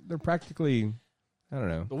they're practically, I don't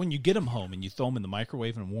know. But when you get them home and you throw them in the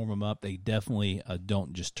microwave and warm them up, they definitely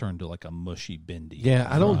don't just turn to like a mushy, bendy. Yeah,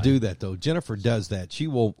 I don't fry. do that though. Jennifer does that. She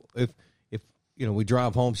will if we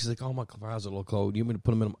drive home. She's like, "Oh, my fries are a little cold. You want me to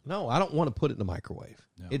put them in?" No, I don't want to put it in the microwave.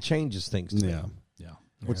 No. It changes things. To Yeah. me.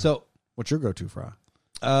 Yeah. So What's your go-to fry?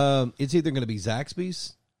 it's either going to be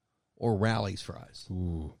Zaxby's or Rally's fries.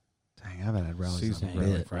 Ooh, dang, I haven't had rallies. Seasoned in a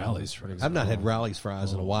Dang, bit. Rally's fries. I've not had Rally's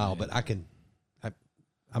fries in a while, man. but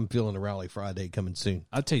I'm feeling a Rally Friday coming soon.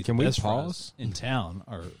 I'll tell you, Can the we best pause? fries in town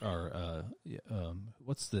are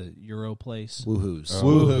what's the Euro place? Woohoos.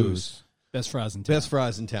 Woohoos. Best fries in town. Best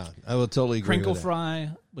fries in town. I will totally agree crinkle with that.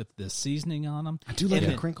 fry with the seasoning on them. I do like and a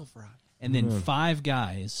then, crinkle fry. And then Five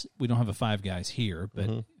Guys. We don't have a Five Guys here,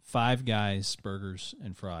 but Five Guys burgers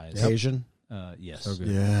and fries. Asian. Yes. So good.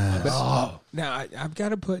 Yeah. But now I've got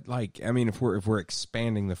to put like, I mean, if we're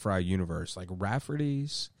expanding the fry universe, like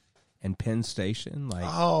Rafferty's and Penn Station. Like,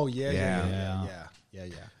 Oh, yeah. Yeah.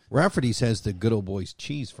 Rafferty's has the good old boys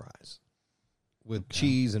cheese fries with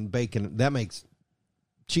cheese and bacon. That makes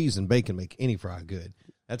cheese and bacon make any fry good.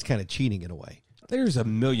 That's kind of cheating in a way. there's a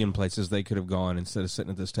million places they could have gone instead of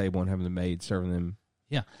sitting at this table and having the maid serving them.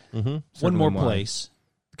 Yeah. Mm-hmm. One more them wine. place,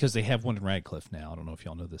 because they have one in Radcliffe now. I don't know if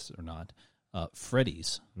y'all know this or not.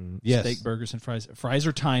 Freddy's. Yes. Steak, burgers, and fries. Fries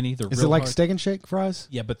are tiny. They're Is real it like hard. Steak and Shake fries?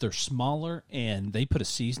 Yeah, but they're smaller, and they put a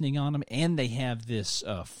seasoning on them, and they have this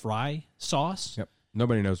fry sauce. Yep.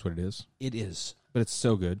 Nobody knows what it is, It is but it's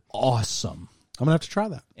so good. awesome. I'm going to have to try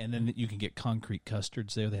that. And then you can get concrete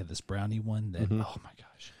custards there. They have this brownie one that, oh my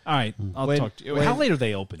gosh. All right, I'll When- talk to you. when- How late are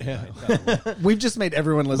they open? We've just made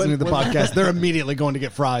everyone listening to the podcast. They're immediately going to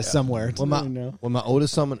get fries somewhere. When my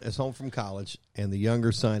oldest son is home from college and the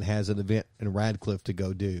younger son has an event in Radcliffe to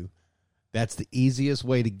go do, that's the easiest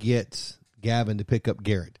way to get Gavin to pick up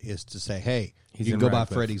Garrett is to say, hey, He's you can in go by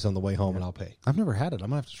Radcliffe. Freddy's on the way home and I'll pay. I've never had it. I'm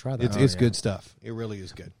going to have to try that. It's good stuff. It really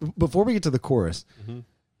is good. Before we get to the chorus,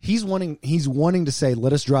 he's wanting to say,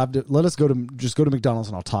 let us go to McDonald's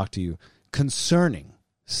and I'll talk to you concerning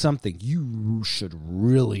something you should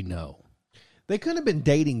really know. They couldn't have been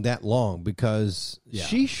dating that long because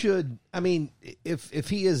she should. I mean, if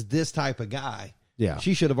he is this type of guy,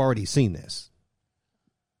 she should have already seen this.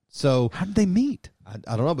 So How did they meet?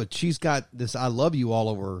 I don't know, but she's got this "I love you" all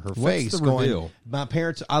over her face. the going, reveal? my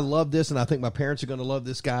parents, I love this, and I think my parents are going to love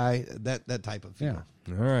this guy. That type of feeling.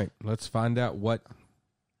 Yeah. All right, let's find out what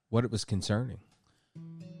it was concerning.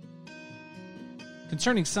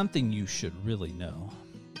 Concerning something you should really know.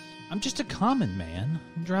 I'm just a common man.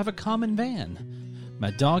 I drive a common van.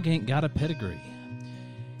 My dog ain't got a pedigree.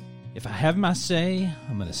 If I have my say,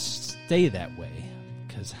 I'm going to stay that way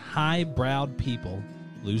because high-browed people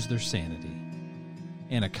lose their sanity.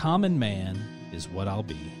 And a common man is what I'll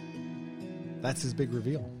be. That's his big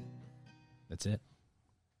reveal. That's it.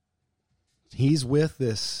 He's with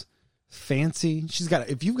this fancy.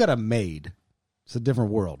 If you've got a maid, it's a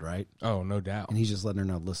different world, right? Oh, no doubt. And he's just letting her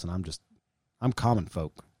know, listen, I'm common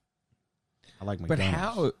folk. I like But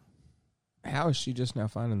McDonald's. how is she just now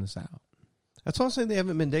finding this out? That's why I'm saying they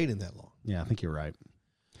haven't been dating that long. Yeah, I think you're right.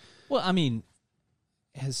 Well, I mean,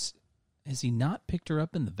 has he not picked her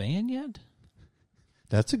up in the van yet?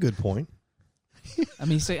 That's a good point. I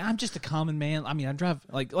mean, say I'm just a common man. I mean, I drive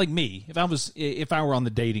like me. If I were on the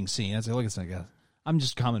dating scene, I'd say, look, I'm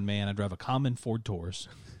just a common man. I drive a common Ford Taurus.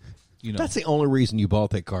 You know, That's the only reason you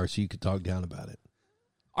bought that car, so you could talk down about it.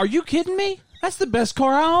 Are you kidding me? That's the best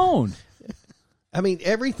car I own. I mean,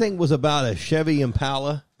 everything was about a Chevy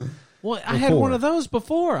Impala. Well, I had one of those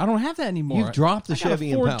before. I don't have that anymore. You've dropped the I got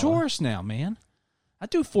Chevy a Ford Impala. Taurus now, man. I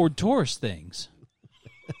do Ford Taurus things.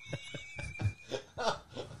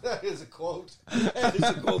 That is a quote. That is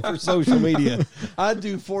a quote for social media. I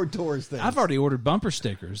do Ford Taurus things. I've already ordered bumper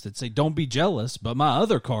stickers that say "Don't be jealous," but my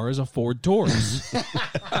other car is a Ford Taurus.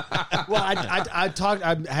 Well,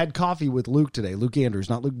 I had coffee with Luke today. Luke Andrews,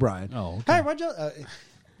 not Luke Bryan. Oh, okay. Hey, Roger.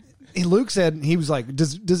 Luke said, he was like,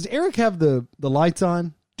 does Eric have the lights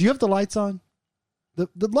on? Do you have the lights on? The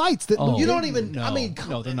lights that Oh, you don't even. No, I mean,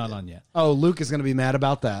 no, they're not on yet. Oh, Luke is going to be mad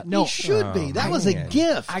about that. No. he should be. That was a man.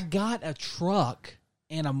 gift. I got a truck,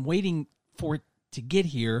 and I'm waiting for it to get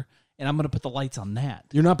here, and I'm going to put the lights on that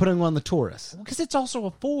You're not putting them on the Taurus. because it's also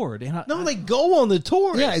a Ford. And no, they go on the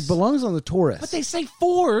Taurus. Yeah, it belongs on the Taurus. but they say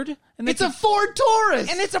Ford, and It's a Ford Taurus.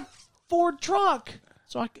 and it's a Ford truck.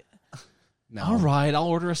 So no. all right, I'll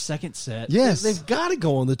order a second set. Yes. They've got to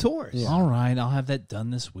go on the Taurus. All right, I'll have that done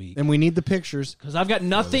this week And we need the pictures. because I've got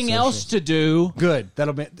nothing else to do. Good.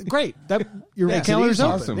 That'll be great. That your Yeah, calendar's it's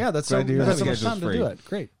open. awesome. Yeah, that's Glad to hear that's that so much schedule's time to free. do it.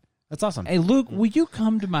 Great. That's awesome. Hey, Luke, will you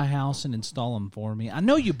come to my house and install them for me? I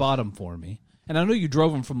know you bought them for me, and I know you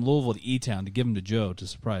drove them from Louisville to E-Town to give them to Joe to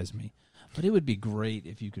surprise me. But it would be great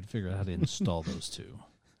if you could figure out how to install those two.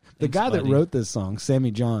 The Thanks, guy that buddy. wrote this song,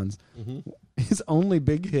 Sammy Johns, his only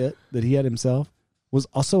big hit that he had himself was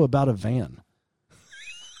also about a van.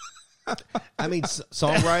 I mean,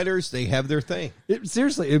 songwriters, they have their thing.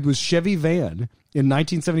 Seriously, it was Chevy Van. In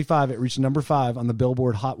 1975, it reached number 5 on the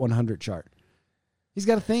Billboard Hot 100 chart. He's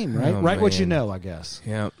got a theme, right? Oh, Write what you man. know, I guess.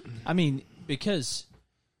 Yeah. I mean, because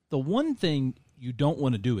the one thing you don't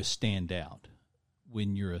want to do is stand out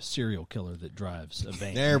when you're a serial killer that drives a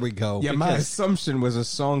van. There we go. Yeah, my Because- assumption was a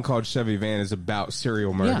song called Chevy Van is about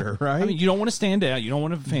serial murder, Yeah. right? I mean, you don't want to stand out. You don't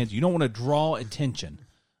want to fans. You don't want to draw attention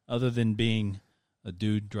other than being a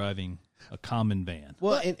dude driving a common van.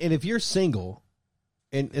 Well, and if you're single,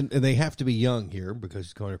 and they have to be young here because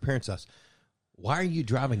it's going to your parents' house, why are you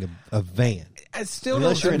driving a van? I still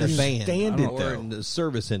Unless you're don't in a van understand it, or though. in the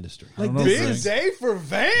service industry. I don't know, This Greg. is day for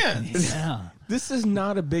vans. Yeah. This is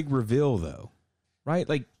not a big reveal, though, right?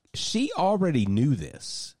 Like, she already knew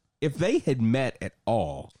this. If they had met at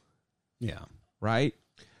all, Yeah. right?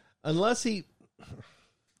 Unless he,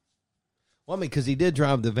 well, I mean, because he did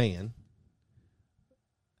drive the van.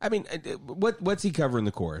 I mean, what's he cover in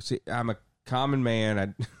the chorus? I'm a common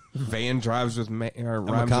man. Van drives with man. Or I'm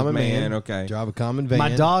a rhymes common with man. Okay. Drive a common van.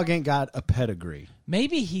 My dog ain't got a pedigree.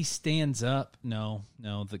 Maybe he stands up. No,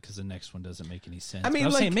 because the next one doesn't make any sense. I mean, But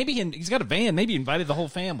was like- saying maybe he's got a van. Maybe he invited the whole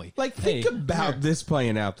family. Like, think about this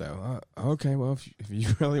playing out, though. Okay, well, if you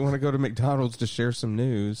really want to go to McDonald's to share some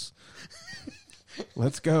news,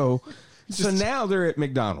 let's go. So now they're at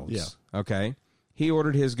McDonald's. Yeah. Okay. He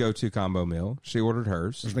ordered his go-to combo meal. She ordered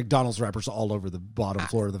hers. There's McDonald's wrappers all over the bottom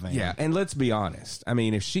floor of the van. Yeah, and let's be honest. I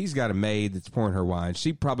mean, if she's got a maid that's pouring her wine,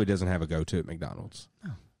 she probably doesn't have a go-to at McDonald's.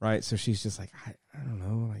 Right? So she's just like, I don't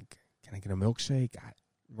know, like, can I get a milkshake?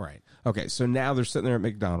 Right. Okay, so now they're sitting there at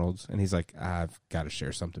McDonald's, and he's like, I've got to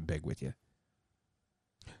share something big with you.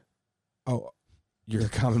 Oh, you're a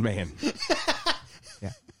common man.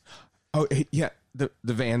 Yeah. Oh, yeah, the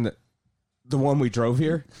van, the one we drove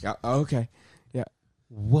here? Yeah, okay. Yeah.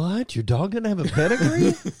 What? Your dog didn't have a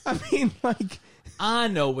pedigree? I mean, like... I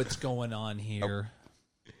know what's going on here.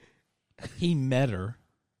 He met her.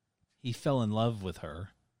 He fell in love with her.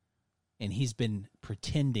 And he's been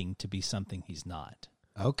pretending to be something he's not.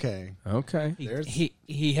 Okay. Okay.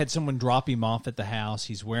 He had someone drop him off at the house.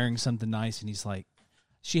 He's wearing something nice, and he's like,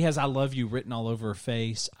 she has "I love you" written all over her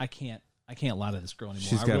face. I can't lie to this girl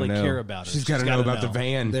anymore. I really care about her. She's got to know about the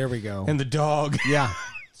van. There we go. And the dog. Yeah.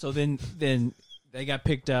 So then they got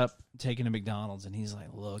picked up, taken to McDonald's, and he's like,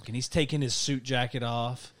 look, and he's taking his suit jacket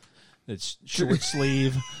off. It's short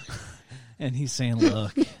sleeve. And he's saying,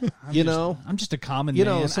 look, I'm just a common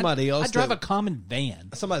man. Somebody else I drive that- a common van.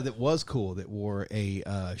 Somebody that was cool that wore a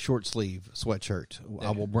short sleeve sweatshirt. I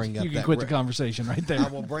will bring up You can that quit the conversation right there. I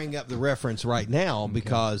will bring up the reference right now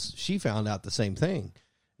because she found out the same thing.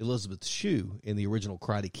 Elizabeth Shue in the original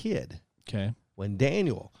Karate Kid. Okay. When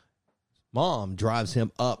Daniel, mom drives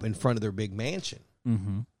him up in front of their big mansion,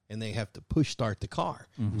 and they have to push start the car.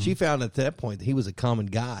 She found at that point that he was a common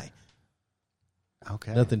guy,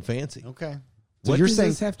 Okay. nothing fancy. Okay. So So you're does saying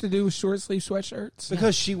this have to do with short sleeve sweatshirts?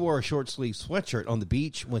 Because she wore a short sleeve sweatshirt on the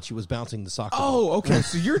beach when she was bouncing the soccer ball. Oh, okay.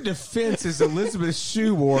 So your defense is Elizabeth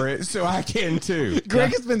Shue wore it, so I can too.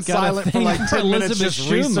 Greg has been got a silent for thing like for 10 minutes Elizabeth just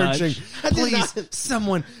Shue much. researching. I did Please, not-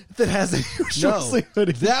 someone that has a short No, sleeve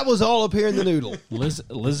hoodie. that was all up here in the noodle.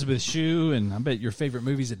 Elizabeth Shue, and I bet your favorite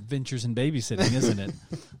movie's Adventures in Babysitting, isn't it?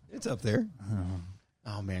 It's up there.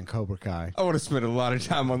 Oh, man, Cobra Kai. I want to spend a lot of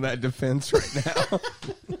time on that defense right now.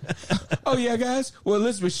 Oh, yeah, guys. Well,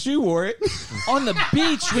 Elizabeth Shue wore it. On the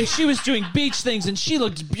beach when she was doing beach things, and she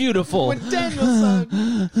looked beautiful.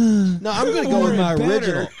 No, I'm going to go with my Wore it better.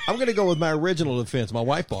 original. I'm going to go with my original defense. My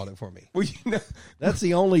wife bought it for me. Well, you know, That's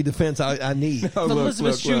the only defense I need. oh, If look,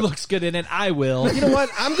 Elizabeth look, Shue look. looks good in it, I will. You know what?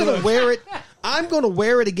 I'm going to wear it. I'm going to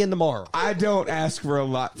wear it again tomorrow. I don't ask for a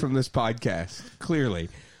lot from this podcast, clearly.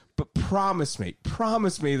 But promise me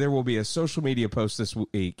there will be a social media post this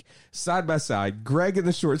week, side by side, Greg in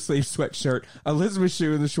the short sleeve sweatshirt, Elizabeth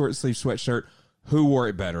Shue in the short sleeve sweatshirt. Who wore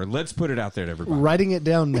it better? Let's put it out there to everybody. Writing it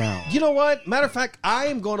down now. You know what? Matter of fact, I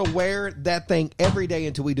am going to wear that thing every day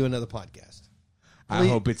until we do another podcast. I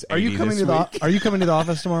hope it's 80 Are you coming this to week. the Are you coming to the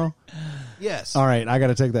office tomorrow? Yes. All right, I got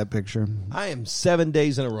to take that picture. I am 7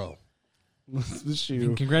 days in a row. The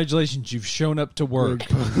shoe. Congratulations, you've shown up to work.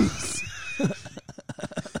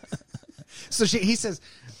 So he says,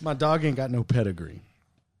 my dog ain't got no pedigree.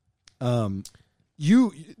 I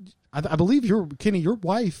believe Kenny, your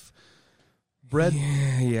wife bred.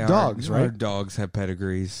 Yeah, Dogs, our right? dogs have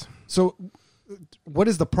pedigrees. So what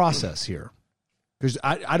is the process here? Because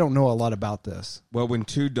I don't know a lot about this. Well, when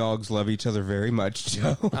two dogs love each other very much,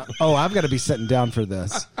 Joe. Oh, I've got to be sitting down for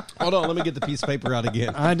this. Hold on, let me get the piece of paper out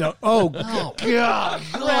again. I know. Oh, God.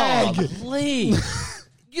 Oh, please.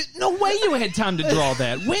 No way you had time to draw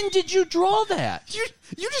that. When did you draw that?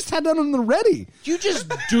 You just had that on the ready. You just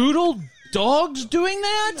doodled dogs doing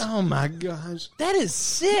that? Oh, my gosh. That is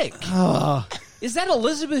sick. Is that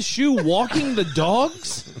Elizabeth Shue walking the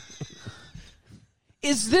dogs?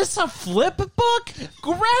 Is this a flip book?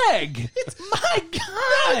 Greg! My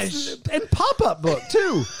gosh! And pop-up book,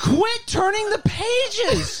 too. Quit turning the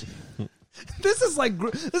pages! This is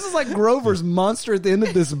like Grover's monster at the end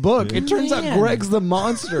of this book. It turns out Man. Greg's the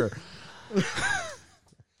monster.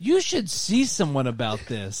 You should see someone about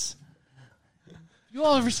this. You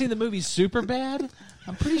all ever seen the movie Superbad?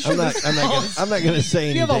 I'm pretty sure I'm not going to say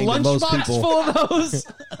Do you have a anything that most lunchbox people. full of those?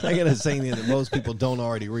 I'm not going to say anything that most people don't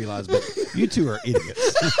already realize. But you two are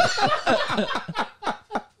idiots.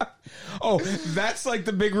 Oh, that's like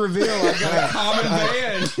the big reveal. I got a common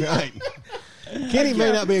band. Right. Kenny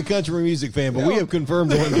may not be a country music fan, but we have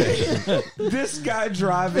confirmed one thing. This guy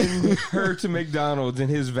driving her to McDonald's in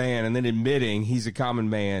his van and then admitting he's a common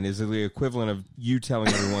man is the equivalent of you telling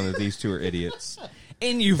everyone that these two are idiots.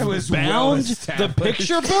 And you've was bound well the established.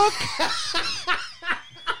 picture book?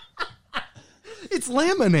 It's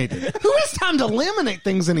laminated. Who has time to laminate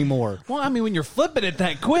things anymore? Well, I mean, when you're flipping it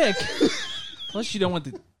that quick. Plus, you don't want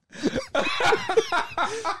the...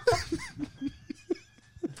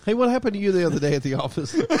 Hey, what happened to you the other day at the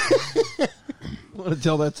office? Want to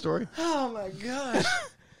tell that story? Oh my gosh!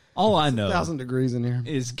 All I know 1,000 degrees in here.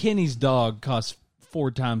 is Kenny's dog costs 4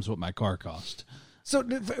 times what my car cost. So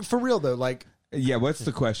for real though, like Yeah, what's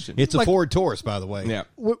the question? It's a Like- Ford Taurus, by the way. Yeah.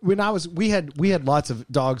 when we had lots of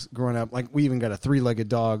dogs growing up. Like we even got a 3-legged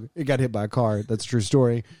dog. It got hit by a car. That's a true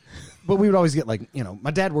story. But we would always get like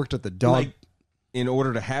my dad worked at the dog. Like, in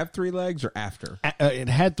order to have 3 legs or after? It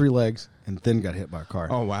had 3 legs and then got hit by a car.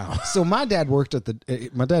 Oh, wow. So my dad worked at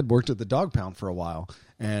the dog pound for a while,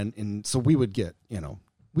 and so we would get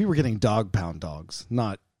we were getting dog pound dogs,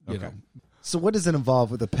 not you know. So what does it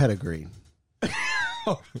involve with a pedigree?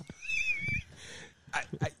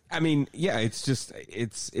 I mean, yeah, it's just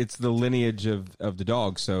it's the lineage of the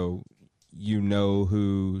dog. So you know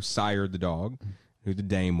who sired the dog, who the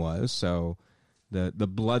dame was. So the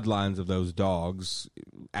bloodlines of those dogs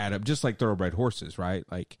add up, just like thoroughbred horses, right?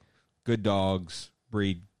 Like good dogs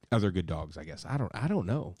breed other good dogs. I guess I don't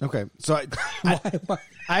know. Okay, so I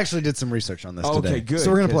actually did some research on this Okay, today. good, So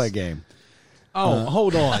we're gonna play a 'cause- game. Oh,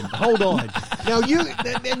 hold on. Now,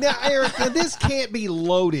 Eric, this can't be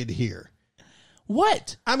loaded here.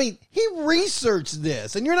 What? I mean, he researched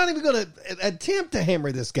this, and you're not even going to attempt to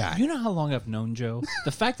hammer this guy. You know how long I've known Joe?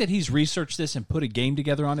 The fact that he's researched this and put a game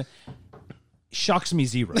together on it shocks me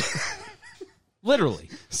zero. Literally.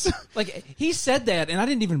 Like, he said that, and I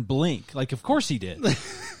didn't even blink. Like, of course he did.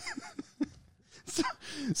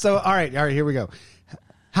 So all right, here we go.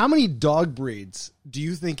 How many dog breeds do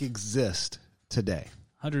you think exist today?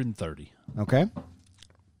 130. Okay,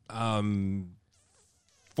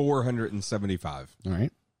 475. all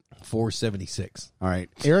right. 476. All right.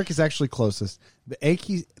 Eric is actually closest. The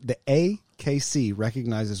AKC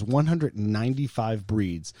recognizes 195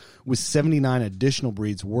 breeds, with 79 additional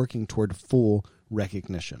breeds working toward full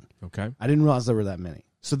recognition. Okay. I didn't realize there were that many.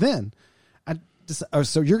 So then,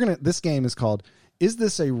 this game is called "Is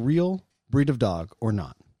this a real breed of dog or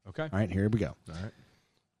not?" Okay. All right, here we go. All right.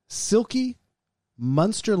 Silky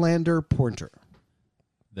Munsterlander Pointer.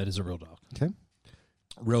 That is a real dog. Okay.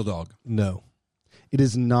 Real dog. No. It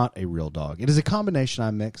is not a real dog. It is a combination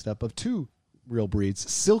I mixed up of 2 real breeds,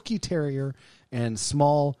 Silky Terrier and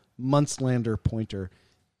small Munsterlander Pointer.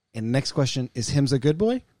 And next question, is Him's a good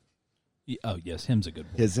boy? Oh, yes, him's a good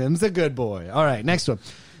boy. Him's a good boy. All right, next one.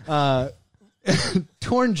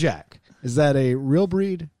 Torn Jack. Is that a real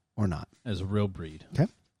breed or not? As a real breed. Okay.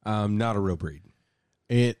 Not a real breed.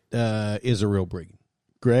 It is a real breed.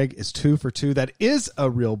 Greg is 2 for 2. That is a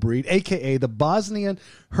real breed, a.k.a. the Bosnian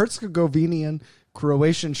Herzegovinian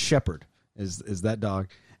Croatian Shepherd is that dog.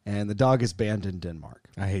 And the dog is banned in Denmark.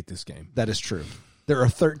 I hate this game. That is true. There are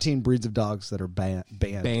 13 breeds of dogs that are banned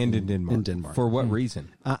Banned in Denmark. For what reason?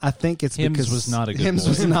 I think it's Hims because was not a good Hims boy.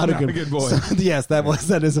 was not a Not good, a good boy. So, yes,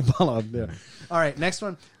 that is a follow-up. Yeah. All right, next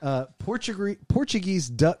one. Portuguese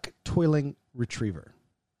duck toiling retriever.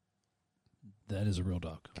 That is a real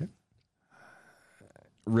dog.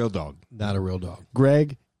 Real dog. Not a real dog.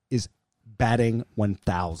 Greg is batting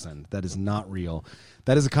 1,000. That is not real.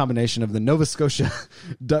 That is a combination of the Nova Scotia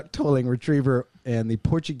duck toiling retriever and the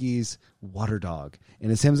Portuguese water dog.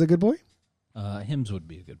 And is Hims a good boy? Hims would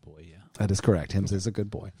be a good boy, yeah. That is correct. Hims is a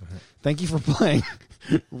good boy. Thank you for playing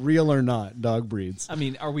Real or Not Dog Breeds. I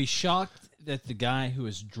mean, are we shocked that the guy who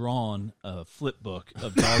has drawn a flip book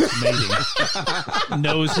of dogs mating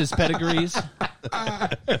knows his pedigrees?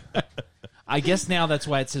 I guess now that's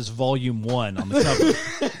why it says Volume 1 on the cover.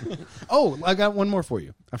 Oh, I got one more for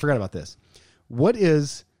you. I forgot about this. What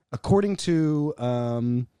is, according to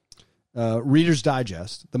Reader's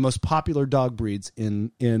Digest, the most popular dog breeds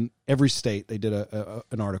in every state? They did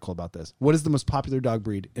an article about this. What is the most popular dog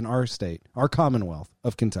breed in our state, our Commonwealth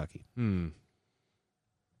of Kentucky?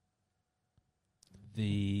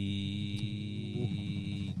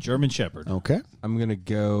 The German Shepherd. Okay. I'm going to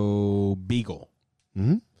go Beagle.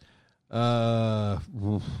 Mm-hmm.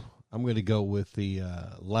 I'm going to go with the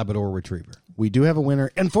Labrador Retriever. We do have a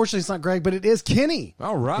winner. Unfortunately, it's not Greg, but it is Kenny.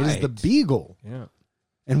 All right. It is the Beagle. Yeah.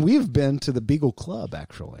 And we've been to the Beagle Club,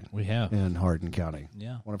 actually, We have. in Hardin County.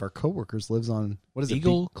 Yeah. One of our coworkers lives on, what is it?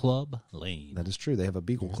 Eagle Club Lane. That is true. They have a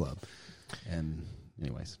Beagle Club. And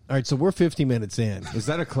Anyways, All right, so we're 50 minutes in. Is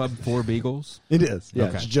that a club for Beagles? it is. Yeah,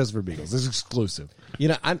 Okay. it's just for Beagles. It's exclusive. You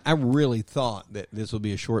know, I really thought that this would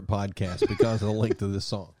be a short podcast because of the length of this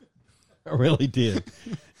song. I really did.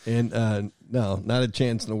 And no, not a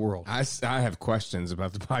chance in the world. I have questions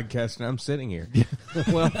about the podcast, and I'm sitting here.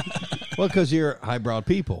 well, because you're highbrow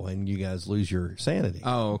people and you guys lose your sanity.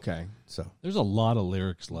 Oh, okay. So, There's a lot of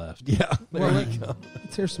lyrics left. yeah. There you go.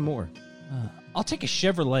 Let's hear some more. I'll take a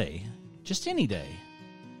Chevrolet just any day.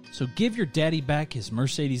 So give your daddy back his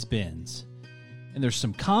Mercedes Benz. And there's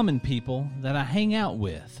some common people that I hang out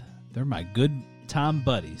with. They're my good time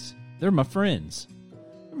buddies. They're my friends.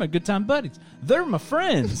 They're my good time buddies. They're my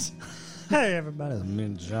friends. Hey, everybody.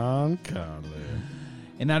 Me, John Conley.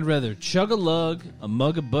 And I'd rather chug a lug, a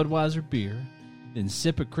mug of Budweiser beer, than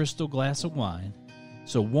sip a crystal glass of wine.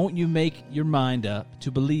 So won't you make your mind up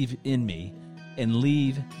to believe in me and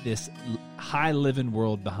leave this high-living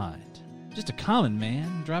world behind? Just a common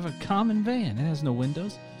man, drive a common van. It has no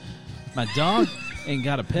windows. My dog ain't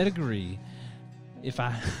got a pedigree. If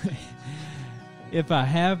I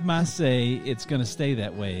have my say, it's going to stay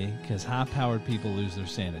that way because high-powered people lose their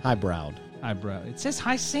sanity. Highbrowed. Highbrow. It says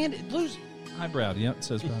high sanity. Lose highbrow. Yep, it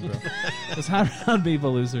says highbrow. Because highbrow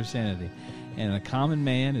people lose their sanity. And a common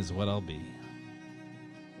man is what I'll be.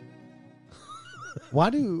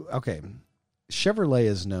 Okay, Chevrolet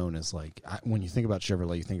is known as like, when you think about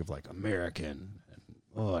Chevrolet, you think of like American,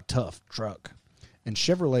 a tough truck. And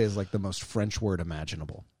Chevrolet is like the most French word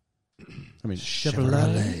imaginable. I mean,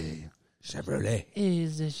 Chevrolet.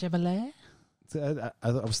 Is it Chevrolet? I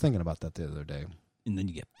was thinking about that the other day. And then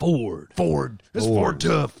you get Ford. Ford. It's Ford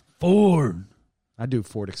tough. Ford. I do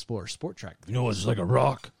Ford Explorer Sport Track. You know, it's like a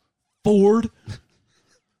rock. Ford.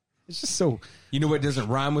 It's just so You know what doesn't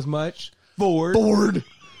rhyme with much? Ford. Ford.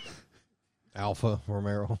 Alfa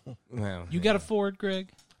Romero. Well, You got a Ford, Greg?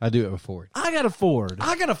 I do have a Ford. I got a Ford.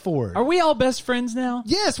 I got a Ford. Are we all best friends now?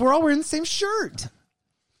 Yes, we're all wearing the same shirt.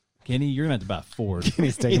 Kenny, you're going to have to buy a Ford.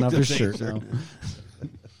 He's taking off his shirt now.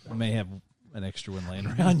 I may have an extra one laying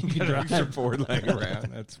around. You can drive. extra Ford laying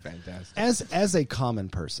around. That's fantastic. As a common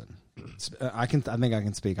person, I think I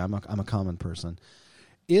can speak. I'm a common person.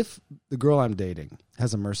 If the girl I'm dating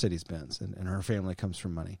has a Mercedes Benz and her family comes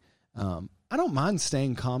from money, I don't mind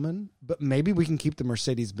staying common, but maybe we can keep the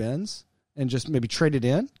Mercedes Benz and just maybe trade it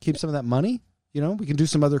in, keep some of that money. You know, we can do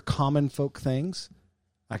some other common folk things.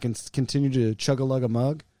 I can continue to chug a lug a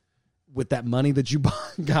mug with that money that you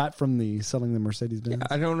got from the selling the Mercedes Benz.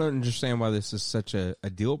 I don't understand why this is such a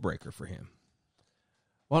deal breaker for him.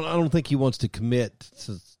 Well, I don't think he wants to commit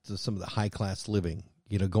to some of the high class living,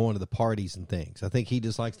 you know, going to the parties and things. I think he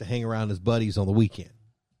just likes to hang around his buddies on the weekend.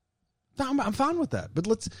 I'm fine with that, but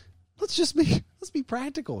let's be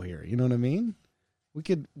practical here. You know what I mean?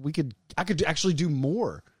 I could actually do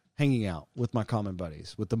more hanging out with my common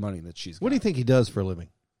buddies with the money that she's got. What do you think he does for a living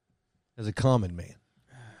as a common man?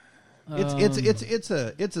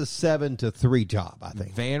 It's a 7 to 3 job, I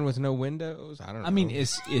think. Van with no windows? I don't know. I mean,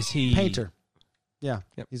 is he Painter. Yeah,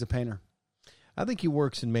 Yep. he's a painter. I think he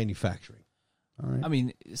works in manufacturing. All right. I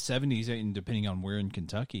mean, 70s, and depending on where in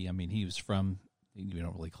Kentucky. I mean, he was from, you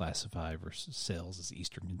don't really classify versus sales as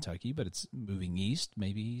Eastern Kentucky, but it's moving east.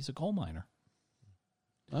 Maybe he's a coal miner.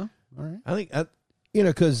 Oh, all right. I think,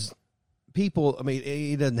 because people, I mean,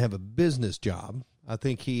 he doesn't have a business job. I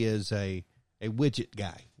think he is a widget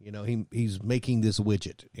guy. You know, he's making this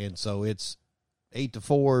widget. And so it's 8 to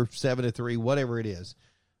 4, 7 to 3, whatever it is.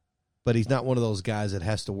 But he's not one of those guys that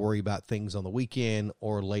has to worry about things on the weekend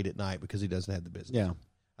or late at night because he doesn't have the business. Yeah.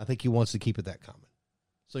 I think he wants to keep it that common.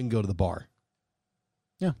 So he can go to the bar.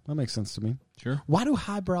 Yeah, that makes sense to me. Sure. Why do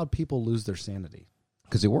highbrowed people lose their sanity?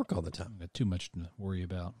 Because they work all the time. Got too much to worry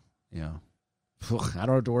about. Yeah. I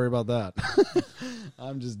don't have to worry about that.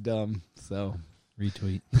 I'm just dumb. So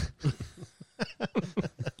Retweet.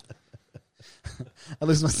 I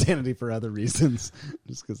lose my sanity for other reasons,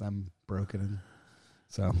 just because I'm broken.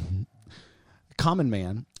 So, common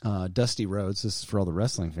man, Dusty Rhodes. This is for all the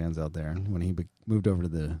wrestling fans out there. When he moved over to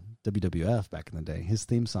the WWF back in the day, his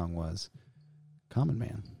theme song was "Common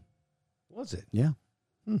Man." Was it? Yeah,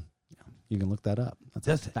 yeah. You can look that up.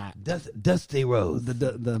 That's a fact. Dusty Rhodes.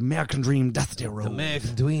 The American Dream, Dusty Rhodes.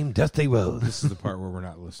 American Dream, Dusty Rhodes. this is the part where we're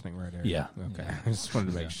not listening right here. Yeah. Okay. I just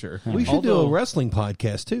wanted to make sure. We should do Although- a wrestling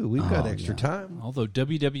podcast, too. We've got Oh, extra yeah. time. Although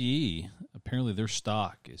WWE, apparently their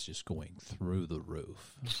stock is just going through the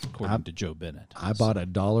roof, according to Joe Bennett. I bought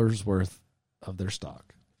 $1 worth of their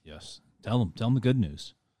stock. Yes. Tell them the good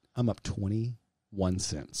news. I'm up 21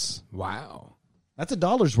 cents. Wow. That's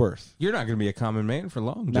 $1 worth. You're not going to be a common man for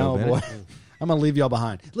long, Joe No, boy. Bennett. I'm gonna leave y'all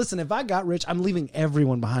behind. Listen, if I got rich, I'm leaving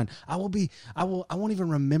everyone behind. I won't even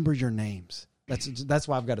remember your names. That's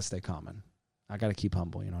why I've got to stay common. I got to keep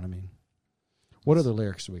humble. You know what I mean? What other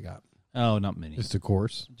lyrics do we got? Oh, not many. Just a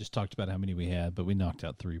chorus. Just talked about how many we had, but we knocked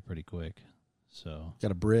out 3 pretty quick. So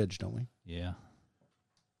Got a bridge, don't we? yeah.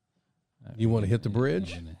 You want to hit the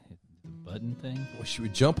bridge? You wanna hit the button thing? Wish you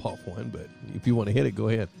would jump off one, but if you want to hit it, go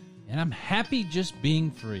ahead. And I'm happy just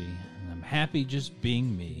being free. And I'm happy just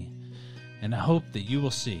being me. And I hope that you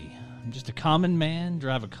will see. I'm just a common man,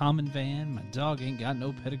 drive a common van. My dog ain't got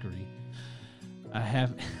no pedigree.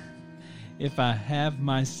 If I have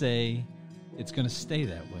my say, it's going to stay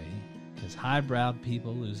that way. Because high-browed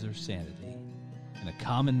people lose their sanity. And a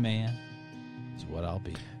common man is what I'll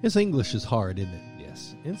be. This English is hard, isn't it?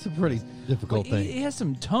 Yes. It's a pretty difficult Well, thing. it has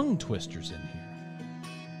some tongue twisters in here.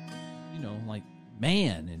 You know, like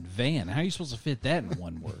man and van. How are you supposed to fit that in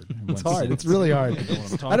one word? It's hard. It's really hard.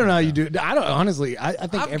 I don't know how you do it. I don't, honestly, I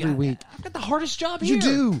think every week. I've got the hardest job here. You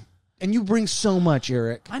do. And you bring so much,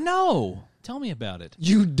 Eric. I know. Tell me about it.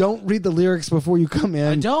 You don't read the lyrics before you come in.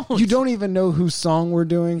 I don't. You don't even know whose song we're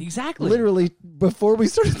doing. Exactly. Literally, before we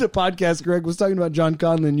started the podcast, Greg was talking about John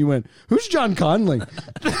Conley, and you went, "Who's John Conley?"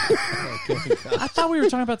 I thought we were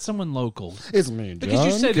talking about someone local. It's me, John Because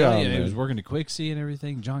you said Conley. he was working at Quixie and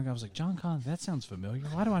everything. I was like, John Conley, that sounds familiar.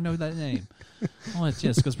 Why do I know that name? Oh, it's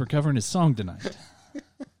yes, because we're covering his song tonight.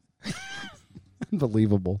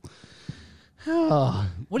 Unbelievable. Oh,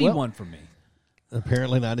 What do you want from me?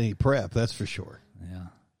 Apparently not any prep, that's for sure.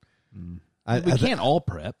 Yeah. We can't all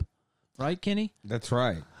prep. Right, Kenny? That's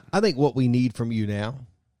right. I think what we need from you now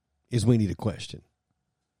is we need a question.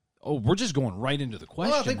 Oh, we're just going right into the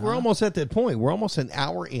question. Well, I think we're huh? almost at that point. We're almost an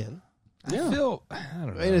hour in. I don't know.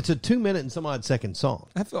 And it's a 2-minute and some odd second song.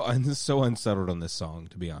 I feel I'm so unsettled on this song,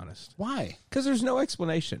 to be honest. why? Because there's no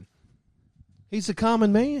explanation. He's a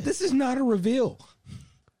common man. This is not a reveal.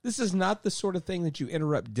 This is not the sort of thing that you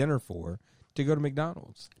interrupt dinner for to go to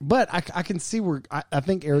McDonald's. But I can see where I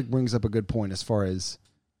think Eric brings up a good point as far as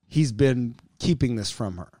he's been keeping this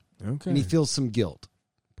from her. Okay. And he feels some guilt,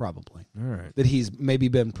 probably, All right. that he's maybe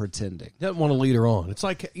been pretending. Doesn't want to lead her on. It's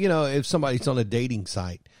like, if somebody's on a dating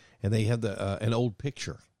site and they have an old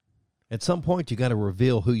picture, at some point you got to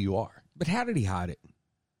reveal who you are. But how did he hide it?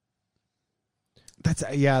 That's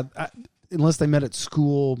unless they met at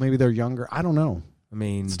school, maybe they're younger. I don't know. I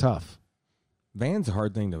mean, It's tough. Van's a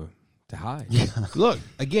hard thing to hide. Look,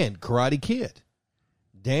 again, Karate Kid.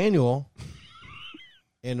 Daniel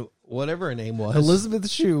and whatever her name was. Elizabeth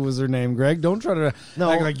Shue was her name, Greg. Don't try to act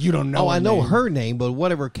like you don't know. Oh, I know name. her name, but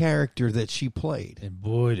whatever character that she played. And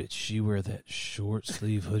boy, did she wear that short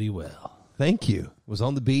sleeve hoodie well. Thank you. Was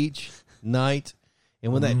on the beach, night,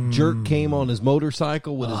 and when that jerk came on his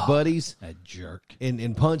motorcycle with his buddies That jerk.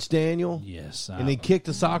 and punched Daniel, Yes. and he kicked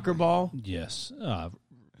a soccer ball, Yes.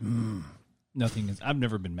 Nothing is. I've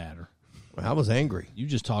never been madder. I was angry. You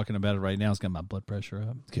just talking about it right now has got my blood pressure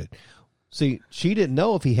up. Good. See, she didn't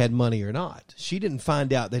know if he had money or not. She didn't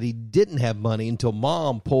find out that he didn't have money until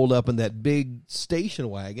Mom pulled up in that big station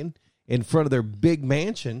wagon in front of their big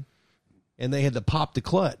mansion, and they had to pop the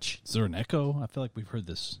clutch. Is there an echo? I feel like we've heard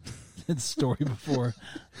this story before.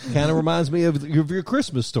 Kind of reminds me of your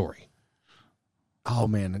Christmas story. Oh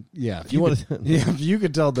man, yeah. If You you, wanna- could, yeah, if you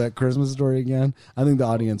could tell that Christmas story again, I think the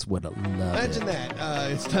audience would love Imagine it.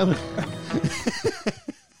 that. It's time.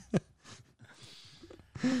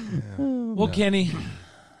 Well, Kenny,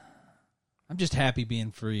 I'm just happy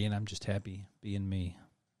being free, and I'm just happy being me.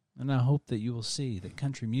 And I hope that you will see that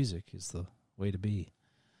country music is the way to be.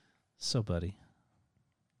 So, buddy,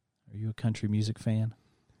 are you a country music fan?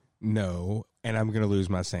 No, and I'm going to lose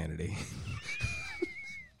my sanity.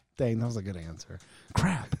 Dang, that was a good answer.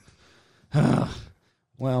 Crap.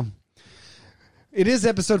 Well, it is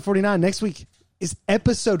episode 49. Next week is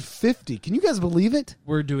episode 50. Can you guys believe it?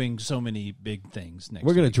 We're doing so many big things next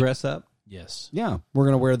We're going week. to dress up. Yes. Yeah, we're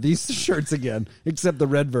gonna wear these shirts again, except the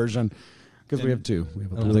red version because we have two. We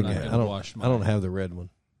have a I don't blue think and I'm a gonna red. wash I don't mine. have the red one.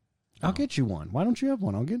 I'll get you one. Why don't you have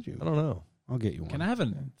one? I'll get you. I don't know. I'll get you one. Can I have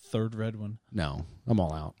a third red one? No, I'm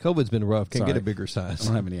all out. COVID's been rough. Can't Sorry. get a bigger I size.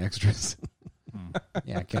 don't have any extras.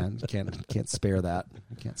 Yeah, I can't spare that.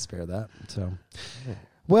 I can't spare that. So,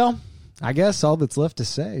 well, I guess all that's left to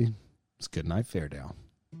say is good night, Fairdale.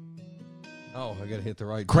 Oh, I got to hit the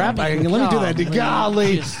right. Crap! Let me do that. Golly.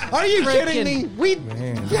 Golly, Just are you kidding me?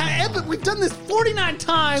 freaking- We've done this 49 Too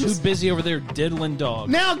times. busy over there diddling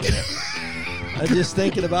dogs. Now, I'm just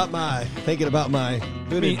thinking about my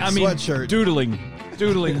hooded sweatshirt.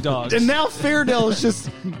 Doodling dogs. and now Fairdale is just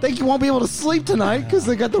think you won't be able to sleep tonight because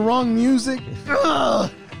they got the wrong music. Ugh.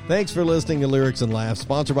 Thanks for listening to Lyrics and Laughs,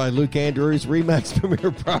 sponsored by Luke Andrews, Remax Premier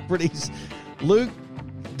Properties. Luke,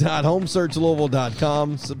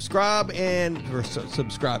 www.homesearchlouisville.com. Subscribe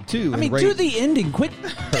subscribe to. I mean, do the ending. Put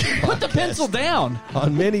the pencil down.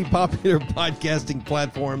 On many popular podcasting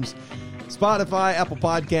platforms: Spotify, Apple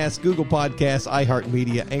Podcasts, Google Podcasts,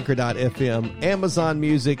 iHeartMedia, Anchor.fm, Amazon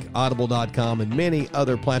Music, Audible.com, and many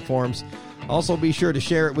other platforms. Also, be sure to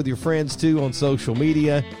share it with your friends, too, on social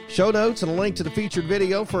media. Show notes and a link to the featured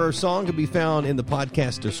video for our song can be found in the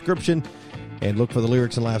podcast description. And look for the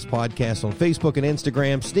Lyrics and Laughs podcast on Facebook and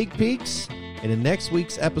Instagram. Sneak peeks and in next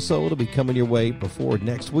week's episode will be coming your way before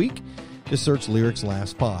next week. Just search Lyrics and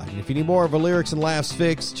Laughs Pod. And if you need more of a Lyrics and Laughs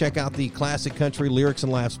fix, check out the Classic Country Lyrics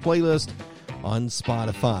and Laughs playlist on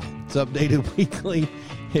Spotify. It's updated weekly.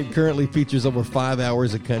 It currently features over 5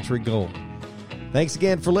 hours of country gold. Thanks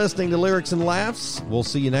again for listening to Lyrics and Laughs. We'll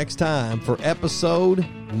see you next time for episode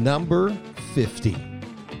number 50.